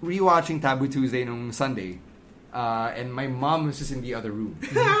was rewatching Taboo Tuesday nung Sunday, and my mom was just in the other room.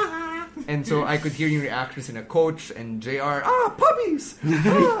 And so I could hear yung reactions in a Coach and JR, puppies!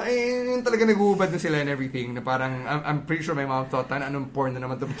 And talaga nag-uubad na sila and everything. Na parang, I'm pretty sure my mom thought, anong porn na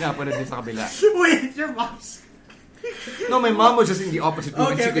naman ito pinapanood din sa kabila. Wait, your mom's... No, my mom was just in the opposite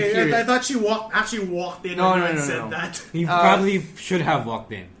room and she could hear I it. thought she actually walked in No, and no, said no. that. He probably should have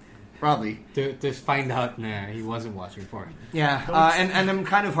walked in Probably. to find out he wasn't watching porn. Yeah, and I'm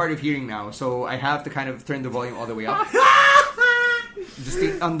kind of hard of hearing now, so I have to kind of turn the volume all the way up. Just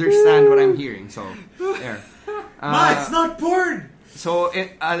to understand what I'm hearing, so there. Ma, it's not porn! So,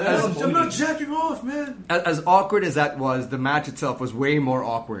 I'm not jacking off, man. as awkward as that was, the match itself was way more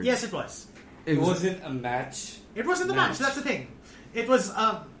awkward. Yes, it was. It was wasn't a match. It wasn't the match, that's the thing. It was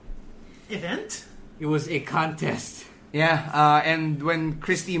event? It was a contest. yeah, and when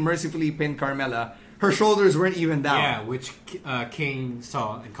Christy mercifully pinned Carmella, her shoulders weren't even down. Yeah, which King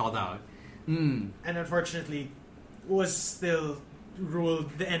saw and called out. And unfortunately, was still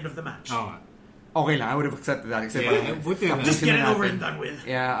ruled the end of the match. Oh, Okay lang, I would have accepted that. Except Just get it over and done with.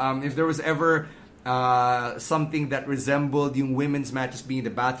 Yeah, if there was ever something that resembled yung women's matches being the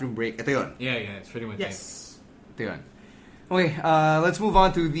bathroom break, ito yun. yeah, it's pretty much Yes. Ito yun. Okay, let's move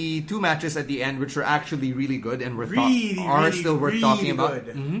on to the two matches at the end, which are actually really good and still worth talking about.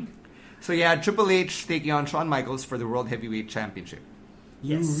 Good. Mm-hmm. So yeah, Triple H taking on Shawn Michaels for the World Heavyweight Championship.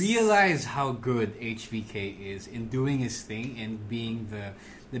 You Yes. realize how good HBK is in doing his thing and being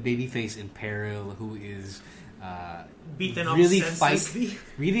the babyface in peril who is Beaten up really senselessly.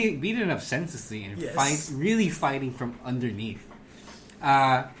 really beaten up senselessly and Yes. really fighting from underneath.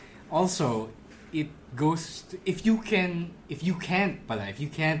 Also, it goes to, if you can't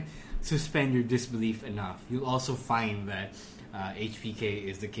suspend your disbelief enough, you'll also find that HBK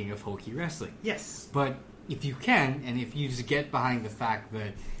is the king of hokey wrestling. Yes. But if you can, and if you just get behind the fact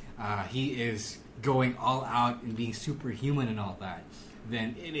that he is going all out and being superhuman and all that,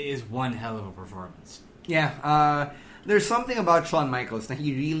 then it is one hell of a performance. Yeah, there's something about Shawn Michaels that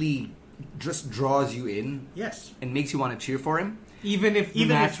he really just draws you in. Yes. And makes you want to cheer for him. Even if the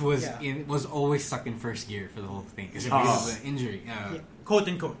match was yeah. was always stuck in first gear for the whole thing because of an injury, Quote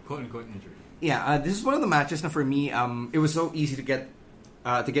unquote. quote unquote injury. Yeah, this is one of the matches. Now for me, it was so easy to get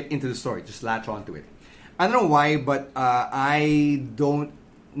into the story, just latch onto it. I don't know why, but I don't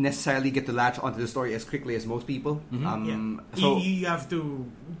necessarily get to latch onto the story as quickly as most people. So you have to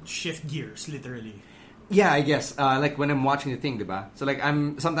shift gears, literally. Yeah, I guess. Like when I'm watching the thing, diba? So like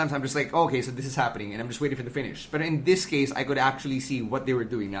sometimes I'm just like, oh, okay, so this is happening, and I'm just waiting for the finish. But in this case, I could actually see what they were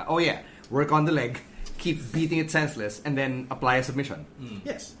doing now. Oh yeah, work on the leg, keep beating it senseless, and then apply a submission.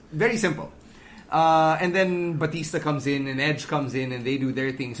 Yes. Very simple. And then Batista comes in, and Edge comes in, and they do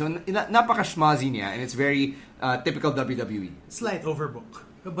their thing. So napaka-schmazzy niya, and it's very typical WWE. Slight overbook.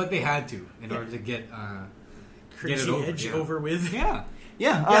 But they had to in order to get Crazy it over, Edge yeah. over with. Yeah.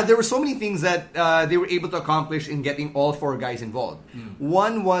 Yeah, there were so many things that they were able to accomplish in getting all four guys involved.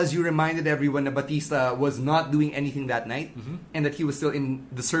 One was you reminded everyone that Batista was not doing anything that night and that he was still in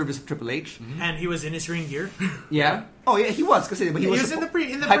the service of Triple H. And he was in his ring gear. Yeah. Oh, yeah, he was. But he was in the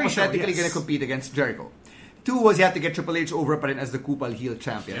pre-show, hypothetically yes. going to compete against Jericho. 2 was you had to get Triple H over pa rin as the Kupal heel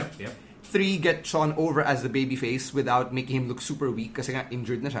champion. Yep. 3, get Shawn over as the babyface without making him look super weak kasi nga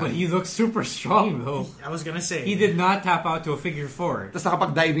injured na siya. But he looks super strong though. I was gonna say. He did not tap out to a figure 4. Tapos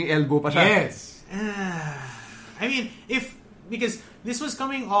nakapag-diving elbow pa siya. Yes. I mean, because this was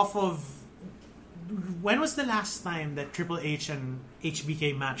coming off of. When was the last time that Triple H and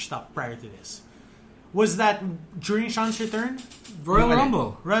HBK matched up prior to this? Was that during Shawn's return? Royal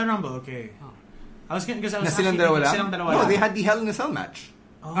Rumble. Royal Rumble, okay. I was because I was Na silang actually dalawa lang? silang dalawa No, lang. they had the Hell in a Cell match.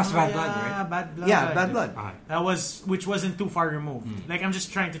 Oh, That's Bad yeah, Blood, right? Bad Blood. Yeah, Bad Blood. That was, which wasn't too far removed. Like I'm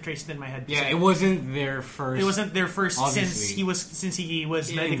just trying to trace it in my head. Yeah, it wasn't their first. It wasn't their first obviously. since he was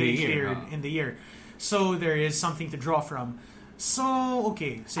In medically the year, cleared in the year. So there is something to draw from. So,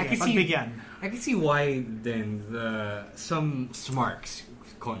 okay. So, I can see why then some smarks,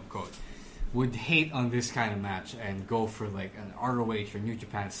 quote unquote, would hate on this kind of match and go for like an ROH or New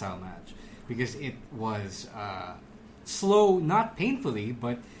Japan style match because it was slow, not painfully,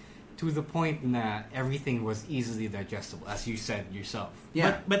 but to the point that everything was easily digestible, as you said yourself.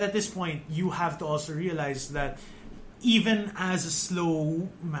 Yeah. But at this point, you have to also realize that even as a slow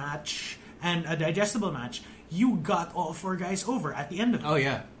match and a digestible match, you got all 4 guys over at the end of it. Oh,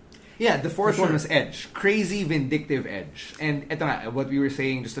 yeah. Yeah, the fourth one was Edge. Crazy, vindictive Edge. And ito nga, what we were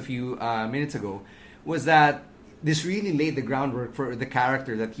saying just a few minutes ago was that this really laid the groundwork for the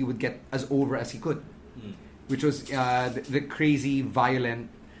character that he would get as over as he could. Which was the crazy, violent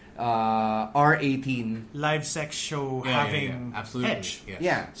R18 live sex show having absolutely. Edge. Yes.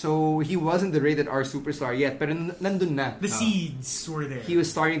 Yeah, so he wasn't the rated R superstar yet, but nandun na. The seeds were there. He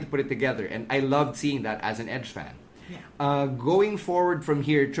was starting to put it together, and I loved seeing that as an Edge fan. Yeah. Going forward from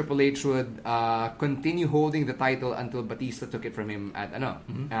here, Triple H would continue holding the title until Batista took it from him at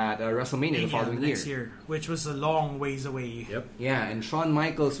WrestleMania the following year, which was a long ways away. Yep. Yeah, and Shawn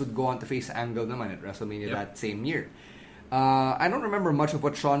Michaels would go on to face Angle naman at WrestleMania that same year. I don't remember much of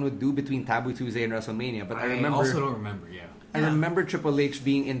what Shawn would do between Taboo Tuesday and WrestleMania, but I also don't remember. I remember Triple H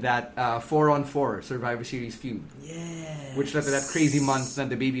being in that 4-on-4 Survivor Series feud. Yes. Which led to that crazy month that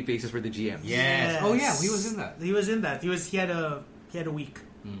the baby faces were the GMs. Yes. Oh yeah, he was in that. He had a week.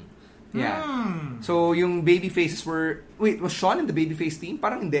 Yeah. So yung baby faces were... Wait, was Shawn in the baby face team?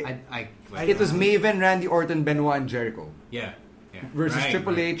 Parang hindi. It was Maven, Randy Orton, Benoit, and Jericho. Yeah. Versus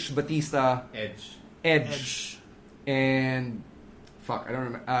Triple H, Batista, Edge. And... Fuck, I don't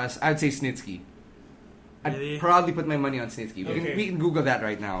remember. I'd say Snitsky. I'd probably put my money on Snitsky. Okay. We can Google that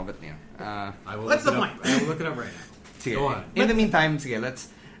right now, but yeah. What's the point? I will look it up right now. Sige. Go on. In the meantime, sige, let's...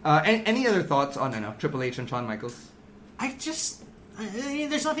 any other thoughts on Triple H and Shawn Michaels?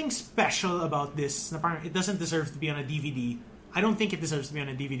 There's nothing special about this. It doesn't deserve to be on a DVD. I don't think it deserves to be on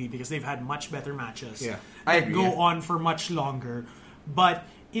a DVD because they've had much better matches. Yeah, I agree. Go on for much longer. But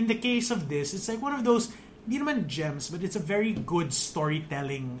in the case of this, it's like one of those... Hindi naman gems, but it's a very good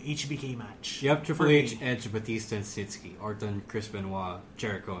storytelling HBK match. Yep, Triple H, Edge, Batista, and Snitsky. Orton, Chris Benoit,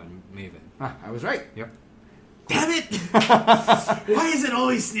 Jericho, and Maven. I was right. Yep. Damn it! Why is it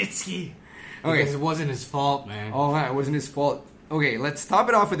always Snitsky? Because it wasn't his fault, man. Oh, it wasn't his fault. Okay, let's top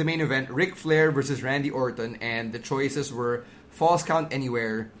it off with the main event. Ric Flair versus Randy Orton, and the choices were Falls Count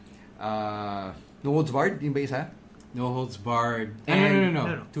Anywhere, No Holds Barred, yung ba isa? No Holds Barred. And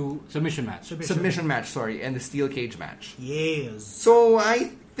No. Submission match. Submission match, sorry, and the Steel Cage match. Yes. So,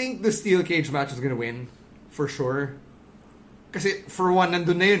 I think the Steel Cage match is gonna win, for sure. Kasi, for one,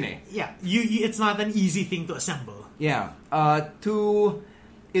 nandun na yun eh. Yeah, it's not an easy thing to assemble. Yeah. Two,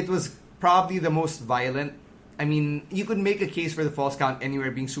 it was probably the most violent. I mean, you could make a case for the Falls Count Anywhere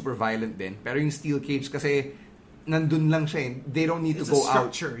being super violent din. Pero yung Steel Cage kasi, nandun lang siya eh. They don't need to go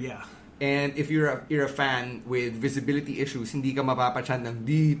out. It's a structure, yeah. And if you're a fan with visibility issues, hindi ka mapapachan ng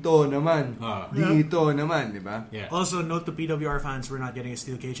dito naman. Dito naman, di ba? Yeah. Also, note to PWR fans, we're not getting a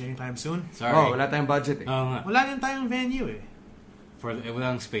Steel Cage anytime soon. Sorry. Wala tayong budget eh. Wala din tayong venue eh.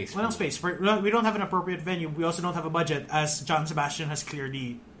 Walang space. Walang space. We don't have an appropriate venue. We also don't have a budget, as John Sebastian has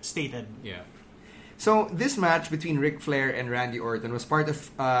clearly stated. Yeah. So, this match between Ric Flair and Randy Orton was part of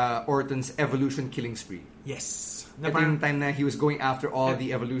Orton's Evolution killing spree. Yes. At the time na he was going after all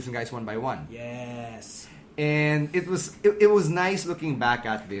the Evolution guys one by one. Yes. And it was nice looking back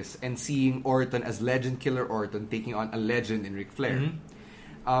at this and seeing Orton as Legend Killer Orton taking on a legend in Ric Flair.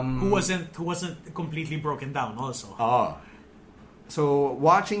 Who wasn't completely broken down also. So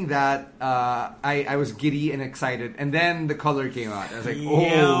watching that, I was giddy and excited, and then the color came out. I was like,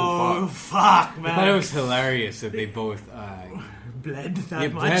 "Oh fuck, man!" I thought it was hilarious that they both bled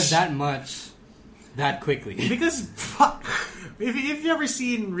that much, that quickly. Because fuck, if you've ever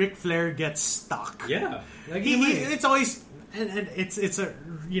seen Ric Flair get stuck, like it's always and it's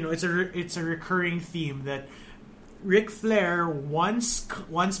a recurring theme that Ric Flair once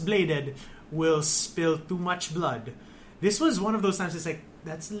bladed will spill too much blood. This was one of those times it's like,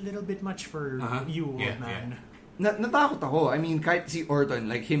 that's a little bit much for you, old man. Yeah. Natakot ako. I mean, kahit si Orton,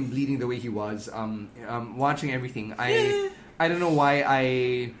 like him bleeding the way he was, watching everything, I don't know why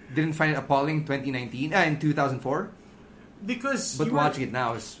I didn't find it appalling in 2004. But watching it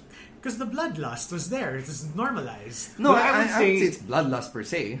now is... Because the bloodlust was there. It was normalized. No, I would say it's bloodlust per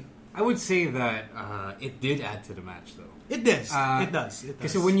se. I would say that it did add to the match, though. It does. It does.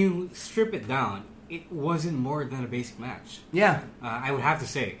 Because when you strip it down, it wasn't more than a basic match. Yeah, I would have to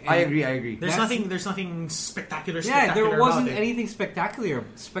say. And I agree. There's nothing spectacular. Yeah, there wasn't anything spectacular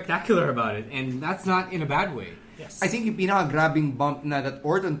about it, and that's not in a bad way. Yes. I think yung pinaka-grabbing bump na that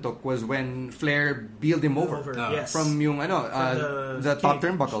Orton took was when Flair bealed him over. Yes. From yung the top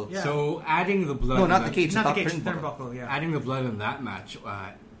turnbuckle. Yeah. So adding the blood... No, not the cage, the Not top the cage, turnbuckle. yeah. Adding the blood in that match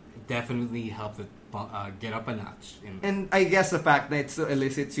definitely helped it get up a notch. And I guess the fact that it still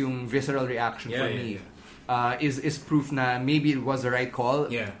elicits yung visceral reaction for me is proof na maybe it was the right call.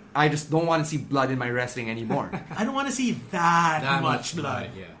 Yeah. I just don't want to see blood in my wrestling anymore. I don't want to see that much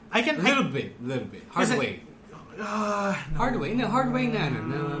blood. Yeah. I can... A little bit. Hard way. No. Hard way. No, hard way na.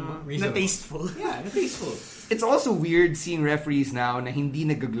 Na tasteful. Yeah, tasteful. It's also weird seeing referees now na hindi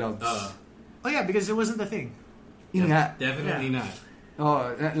nag-gloves. Oh yeah, because it wasn't the thing. Yun nga. Definitely not.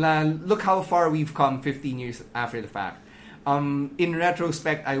 Oh, look how far we've come 15 years after the fact. In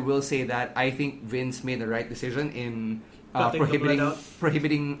retrospect, I will say that I think Vince made the right decision in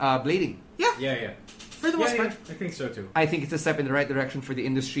prohibiting blading. Yeah. For the most part. I think so too. I think it's a step in the right direction for the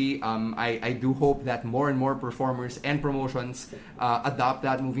industry. I do hope that more and more performers and promotions adopt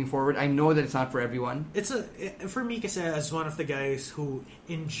that moving forward. I know that it's not for everyone. For me, kasi as one of the guys who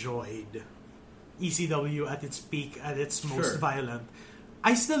enjoyed ECW at its peak, at its most violent,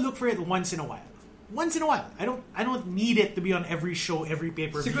 I still look for it once in a while. Once in a while. I don't need it to be on every show, every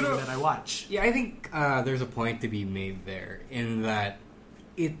pay-per-view that I watch. Yeah, I think there's a point to be made there in that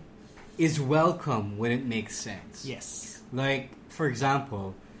it is welcome when it makes sense. Yes. Like, for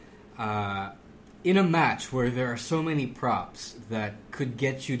example, in a match where there are so many props that could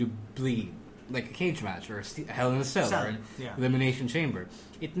get you to bleed, like a cage match or a Hell in a Cell or an Elimination Chamber,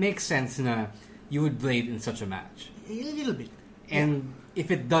 it makes sense na you would bleed in such a match. A little bit. And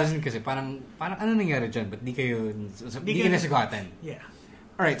if it doesn't, kasi parang ano nangyari dyan? Ba't di kayo nasagatan? Yeah.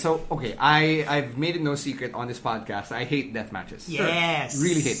 Alright, so, okay, I've made it no secret on this podcast, I hate death matches. Yes.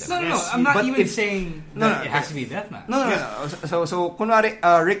 Really hate them. No, I'm not even saying that it has to be a death match. No. So kunwari,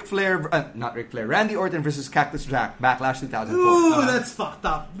 Randy Orton versus Cactus Jack, Backlash 2004. Ooh, that's fucked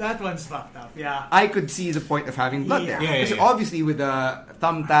up. That one's fucked up, yeah. I could see the point of having blood there. Because obviously with the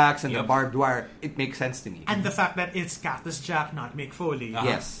thumbtacks and the barbed wire, it makes sense to me. And the fact that it's Cactus Jack, not Mick Foley.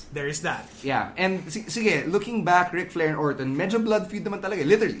 Yes. There is that. Yeah. And sige, looking back, Ric Flair and Orton, medyo blood feud naman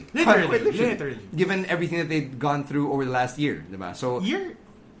talaga. Literally. Given everything that they've gone through over the last year, diba? So year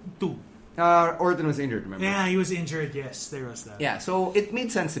 2. Orton was injured, remember? Yeah, he was injured, yes. There was that. Yeah, so it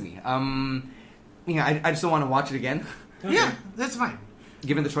made sense to me. I just don't want to watch it again. Yeah, that's fine.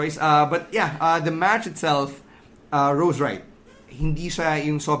 Given the choice. But yeah, the match itself, Rose right. Hindi siya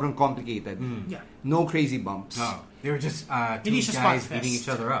yung sobrang complicated. Yeah. No crazy bumps. No. They were just two guys beating each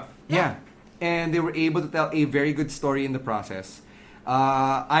other up. Yeah. And they were able to tell a very good story in the process.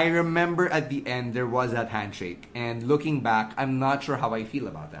 I remember at the end there was that handshake, and looking back, I'm not sure how I feel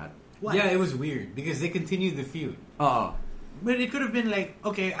about that. What? Yeah, it was weird because they continued the feud. But it could have been like,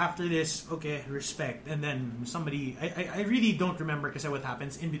 okay, after this, okay, respect, and then somebody. I really don't remember because what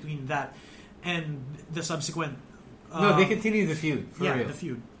happens in between that and the subsequent. No, they continued the feud. For real. The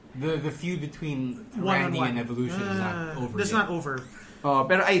feud. The feud between Randy and Evolution is not over. That's not over.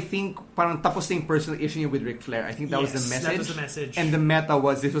 But I think parang tapos na yung personal issue with Ric Flair. I think that was the message. That was the message. And the meta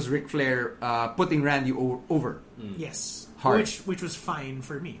was this was Ric Flair putting Randy over. Yes. Hard. Which was fine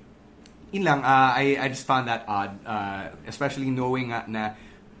for me. Yun lang, I just found that odd. Especially knowing na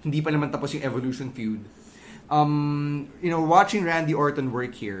hindi pa naman tapos yung Evolution feud. Watching Randy Orton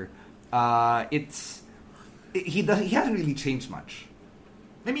work here, he hasn't really changed much.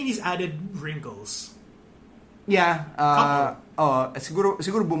 I mean, he's added wrinkles. Yeah. Siguro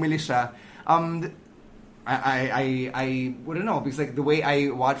bumili siya. I wouldn't know because like the way I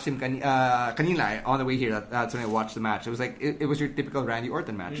watched him kanina on the way here, that's when I watched the match. It was like it was your typical Randy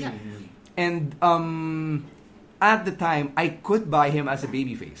Orton match. Yeah. And at the time I could buy him as a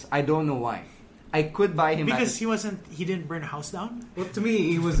babyface. I don't know why. I could buy him because he didn't burn a house down. Well, to me,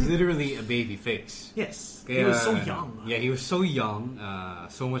 he was literally a baby face. Yes, he was so young. Yeah, he was so young,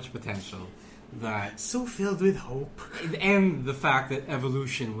 so much potential. That so filled with hope, and the fact that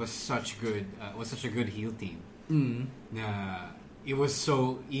Evolution was such a good heel team. It was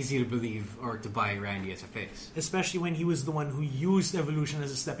so easy to believe or to buy Randy as a face, especially when he was the one who used Evolution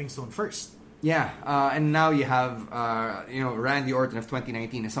as a stepping stone first. Yeah, and now you have Randy Orton of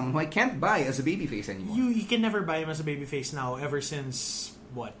 2019 as someone who I can't buy as a babyface anymore. You can never buy him as a babyface now. Ever since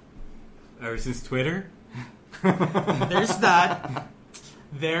what? Ever since Twitter. There's that.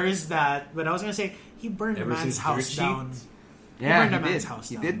 There is that, but I was gonna say he burned a man's house down. Yeah, he burned a man's house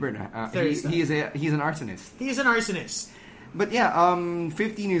down. He did burn. He's an arsonist. He's an arsonist. But yeah,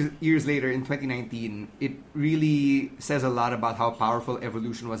 15 years later in 2019, it really says a lot about how powerful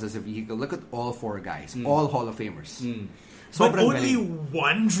Evolution was as a vehicle. Look at all four guys, all Hall of Famers. But Sobrang only galing.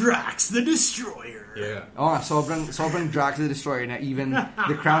 one Drax the Destroyer. Yeah. Oh, sobrang Drax the Destroyer na even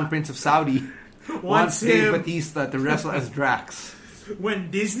the Crown Prince of Saudi wants Dave him. Bautista to wrestle as Drax.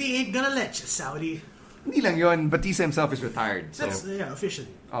 When Disney ain't gonna let you, Saudi. Hindi lang yun, Bautista himself is retired. So. That's, officially.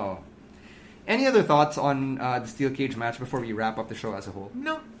 Oh. Any other thoughts on the steel cage match before we wrap up the show as a whole?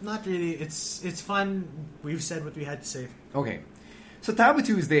 No, not really. It's fun. We've said what we had to say. Okay. So Taboo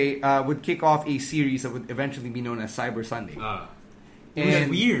Tuesday would kick off a series that would eventually be known as Cyber Sunday. It was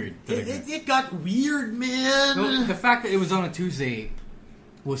weird. It got weird, man. No, the fact that it was on a Tuesday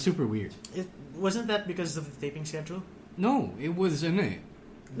was super weird. It wasn't that because of the taping schedule? No, it was No,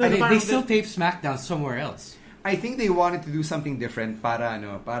 they still taped SmackDown somewhere else. I think they wanted to do something different para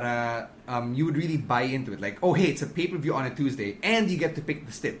you would really buy into it. Like, oh hey, it's a pay-per-view on a Tuesday and you get to pick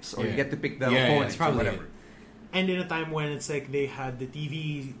the stips or you get to pick the opponents or whatever. And in a time when it's like they had the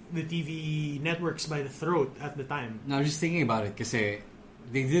TV networks by the throat at the time. No, I'm just thinking about it because they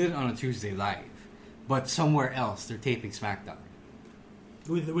did it on a Tuesday live, but somewhere else they're taping SmackDown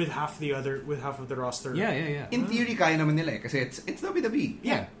with half of the roster. Yeah. In theory, kaya naman nila kasi it's WWE.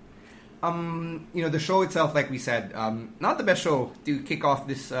 Yeah. The show itself, like we said, not the best show to kick off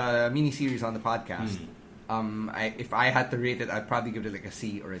this mini series on the podcast. If I had to rate it, I'd probably give it like a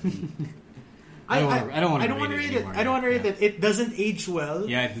C or a D. I don't want to rate it. I don't want to rate it. It doesn't age well.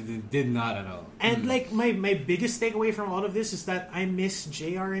 Yeah, it did not at all. And like my biggest takeaway from all of this is that I miss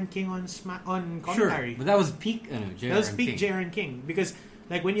JR and King on commentary. Sure, but that was peak. JR and King because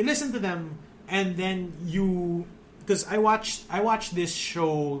like when you listen to them and then because I watched this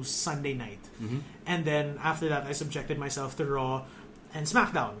show Sunday night, and then after that I subjected myself to Raw and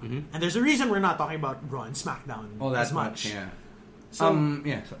SmackDown, and there's a reason we're not talking about Raw and SmackDown as much. Yeah. So,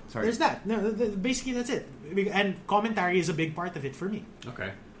 sorry. There's that. No, basically that's it. And commentary is a big part of it for me.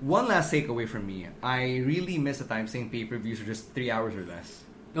 Okay. One last takeaway from me. I really miss the time saying pay-per-views are just 3 hours or less.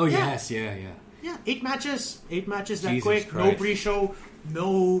 Oh, Yeah. yes, yeah. Yeah, 8 matches that Jesus quick. Christ. No pre-show.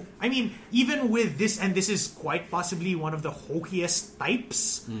 No. I mean, even with this, and this is quite possibly one of the hokiest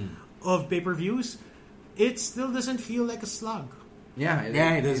types of pay-per-views, it still doesn't feel like a slog. Yeah,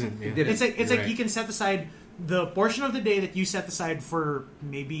 it doesn't. Yeah. It didn't. It's like you can set aside the portion of the day that you set aside for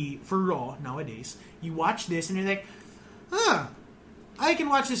Raw nowadays. You watch this and you're like, I can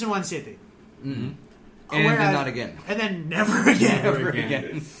watch this in one sitting. And then not again. And then never again. Never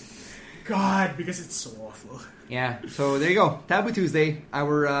again. God, because it's so awful. Yeah, so there you go. Taboo Tuesday,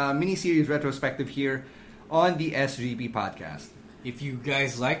 our mini-series retrospective here on the SGP podcast. If you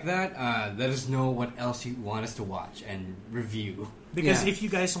guys like that, let us know what else you want us to watch and review. Because if you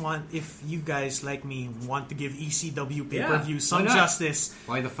guys like me want to give ECW pay-per-view some why not? justice,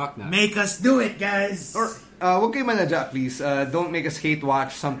 Why the fuck not? make us do it, guys. Or, wag kayo manadya, please. Don't make us hate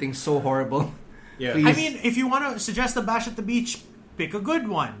watch something so horrible. Yeah. Please. I mean, if you want to suggest a Bash at the Beach, pick a good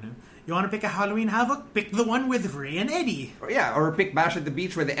one. You want to pick a Halloween Havoc? Pick the one with Ray and Eddie. Or pick Bash at the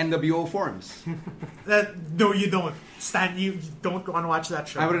Beach where the NWO forms. No, you don't. Stan, you don't want to watch that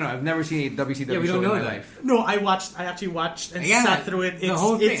show. I don't know. I've never seen a WCW we show don't in know my that. life. No, I actually watched and sat through it. The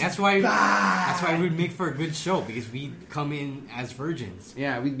whole thing. It's That's why bad. we'd make for a good show because we come in as virgins.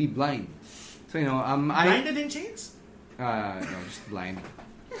 Yeah, we'd be blind. So, Blinded in Chains? No, just blind.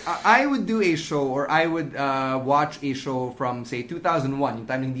 I would do a show or I would watch a show from, say, 2001, yung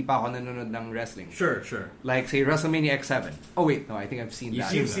time hindi pa ako nanonood ng wrestling. Sure. Like, say, WrestleMania X7. Oh, wait, no, I think I've seen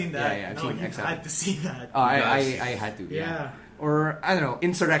that. You've seen that? Yeah, I've no, seen you've X7. had to see that. I had to, Yeah. Or, I don't know,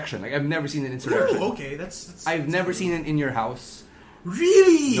 Insurrection. Like, I've never seen an Insurrection. Oh, okay. That's I've never seen it in your house.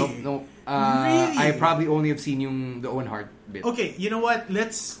 Really? Nope. Really? I probably only have seen the Owen Hart bit. Okay, you know what?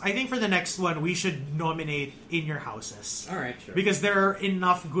 I think for the next one, we should nominate In Your Houses. All right, sure. Because there are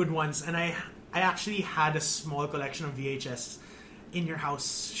enough good ones, and I actually had a small collection of VHS In Your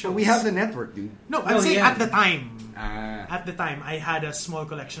House shows. But we have the network, dude. No, I'm saying at the time. Ah. At the time, I had a small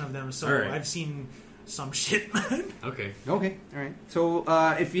collection of them, so All right. I've seen some shit, man. Okay. Okay, alright. So,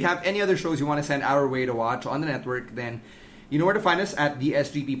 if you have any other shows you want to send our way to watch on the network, then you know where to find us at the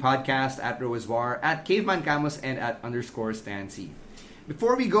SGP Podcast, at Roiswar, at Caveman Camus, and at _StanC.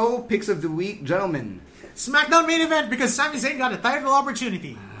 Before we go, picks of the week, gentlemen. SmackDown main event because Sami Zayn got a title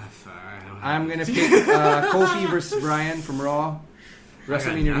opportunity. I'm gonna pick Kofi versus Bryan from Raw.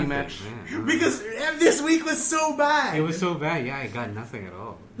 WrestleMania rematch. Because this week was so bad. It was so bad. Yeah, I got nothing at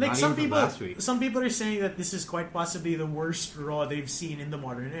all. Like Not some even from people, last week. some people are saying that this is quite possibly the worst Raw they've seen in the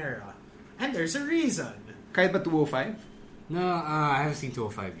modern era, and there's a reason. Kahit ba 205? No, I haven't seen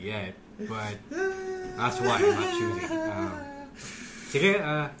 205 yet, but that's why I'm not choosing. Sige,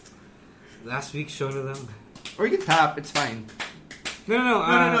 last week's show na lang. Or you can tap, it's fine. No.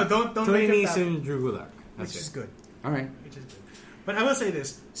 No, don't Tony make him Nese tap. and Drew Gulak. That's Which it. is good. All right. Which is good. But I will say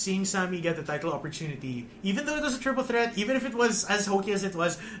this, seeing Sami get the title opportunity, even though it was a triple threat, even if it was as hokey as it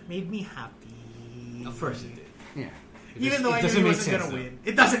was, made me happy. Of course it did. Yeah. Even though I knew he wasn't going to win.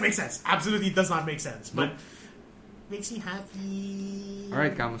 It doesn't make sense. Absolutely does not make sense. But makes me happy. All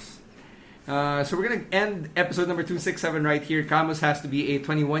right, Camus. So we're going to end episode number 267 right here. Camus has to be a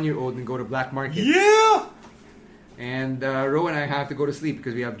 21-year-old and go to black market. Yeah! And Ro and I have to go to sleep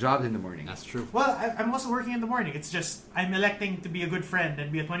because we have jobs in the morning. That's true. Well, I'm also working in the morning. It's just, I'm electing to be a good friend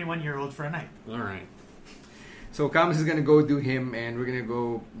and be a 21-year-old for a night. All right. So Camus is going to go do him, and we're going to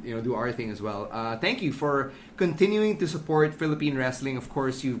go, do our thing as well. Thank you for continuing to support Philippine wrestling. Of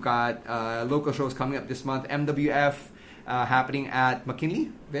course, you've got local shows coming up this month. MWF happening at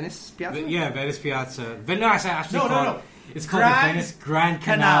McKinley, Venice Piazza. Venice Piazza. Actually No. It's called the Venice Grand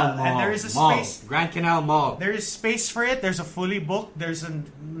Canal Mall. And there is a space. Grand Canal Mall. There is space for it. There's a fully booked. There's a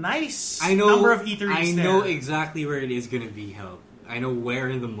nice number of eateries I there. know exactly where it is going to be held. I know where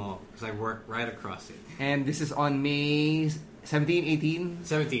in the mall because I work right across it. And this is on May 17, 18?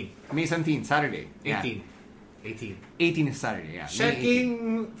 17. May 17, Saturday. 18. Yeah. 18. 18 is Saturday, yeah.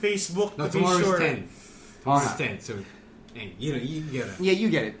 Checking Facebook No, to be tomorrow's sure. 10. Tomorrow's 10, so... Hey, you get it. Yeah, you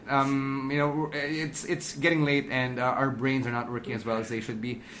get it. It's getting late and our brains are not working as well as they should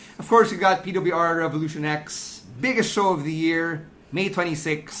be. Of course, you got PWR Revolution X, biggest show of the year, May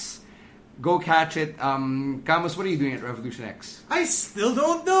 26. Go catch it. Camus, what are you doing at Revolution X? I still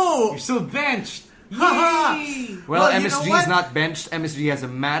don't know. You're still benched. Haha. Well, you know MSG what? is not benched. MSG has a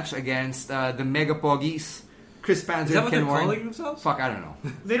match against the Mega Poggies, Chris Panzer Is that and what Ken they're Warren. calling themselves? Fuck, I don't know.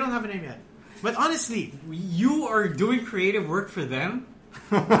 They don't have a name yet. But honestly, You are doing creative work for them?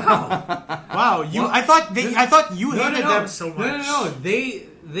 wow, I thought you hated them so much. No.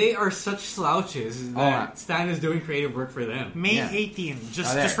 They are such slouches that Stan is doing creative work for them. May Yeah. 18.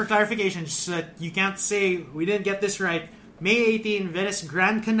 Just there. for clarification, just so that you can't say we didn't get this right. May 18, Venice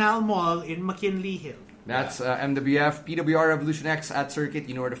Grand Canal Mall in McKinley Hill. That's MWF, PWR Revolution X at Circuit.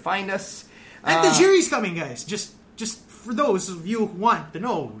 You know where to find us. And the jury's coming, guys. Just for those of you who want to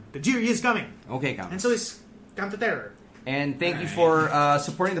know, the jury is coming. Okay, Camus. And so is Counter Terror. And thank you for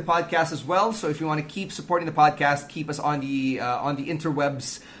supporting the podcast as well. So if you want to keep supporting the podcast, keep us on the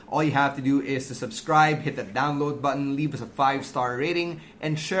interwebs. All you have to do is to subscribe, hit the download button, leave us a 5-star rating,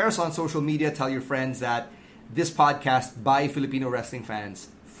 and share us on social media. Tell your friends that this podcast by Filipino wrestling fans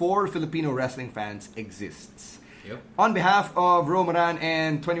for Filipino wrestling fans exists. Yep. On behalf of Romaran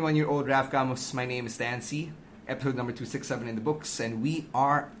and 21-year-old Raf Camus, my name is Stan C. Episode number 267 in the books, and we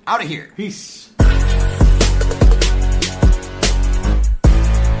are out of here. Peace.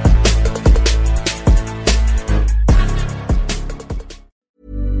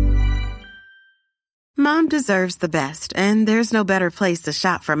 Mom deserves the best, and there's no better place to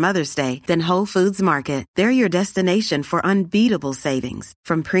shop for Mother's Day than Whole Foods Market. They're your destination for unbeatable savings,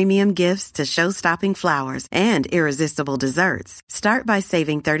 from premium gifts to show-stopping flowers and irresistible desserts. Start by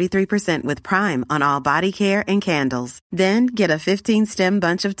saving 33% with Prime on all body care and candles. Then get a 15-stem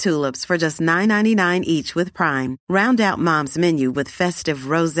bunch of tulips for just $9.99 each with Prime. Round out Mom's menu with festive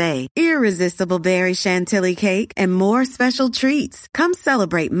rosé, irresistible berry chantilly cake, and more special treats. Come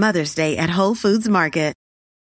celebrate Mother's Day at Whole Foods Market.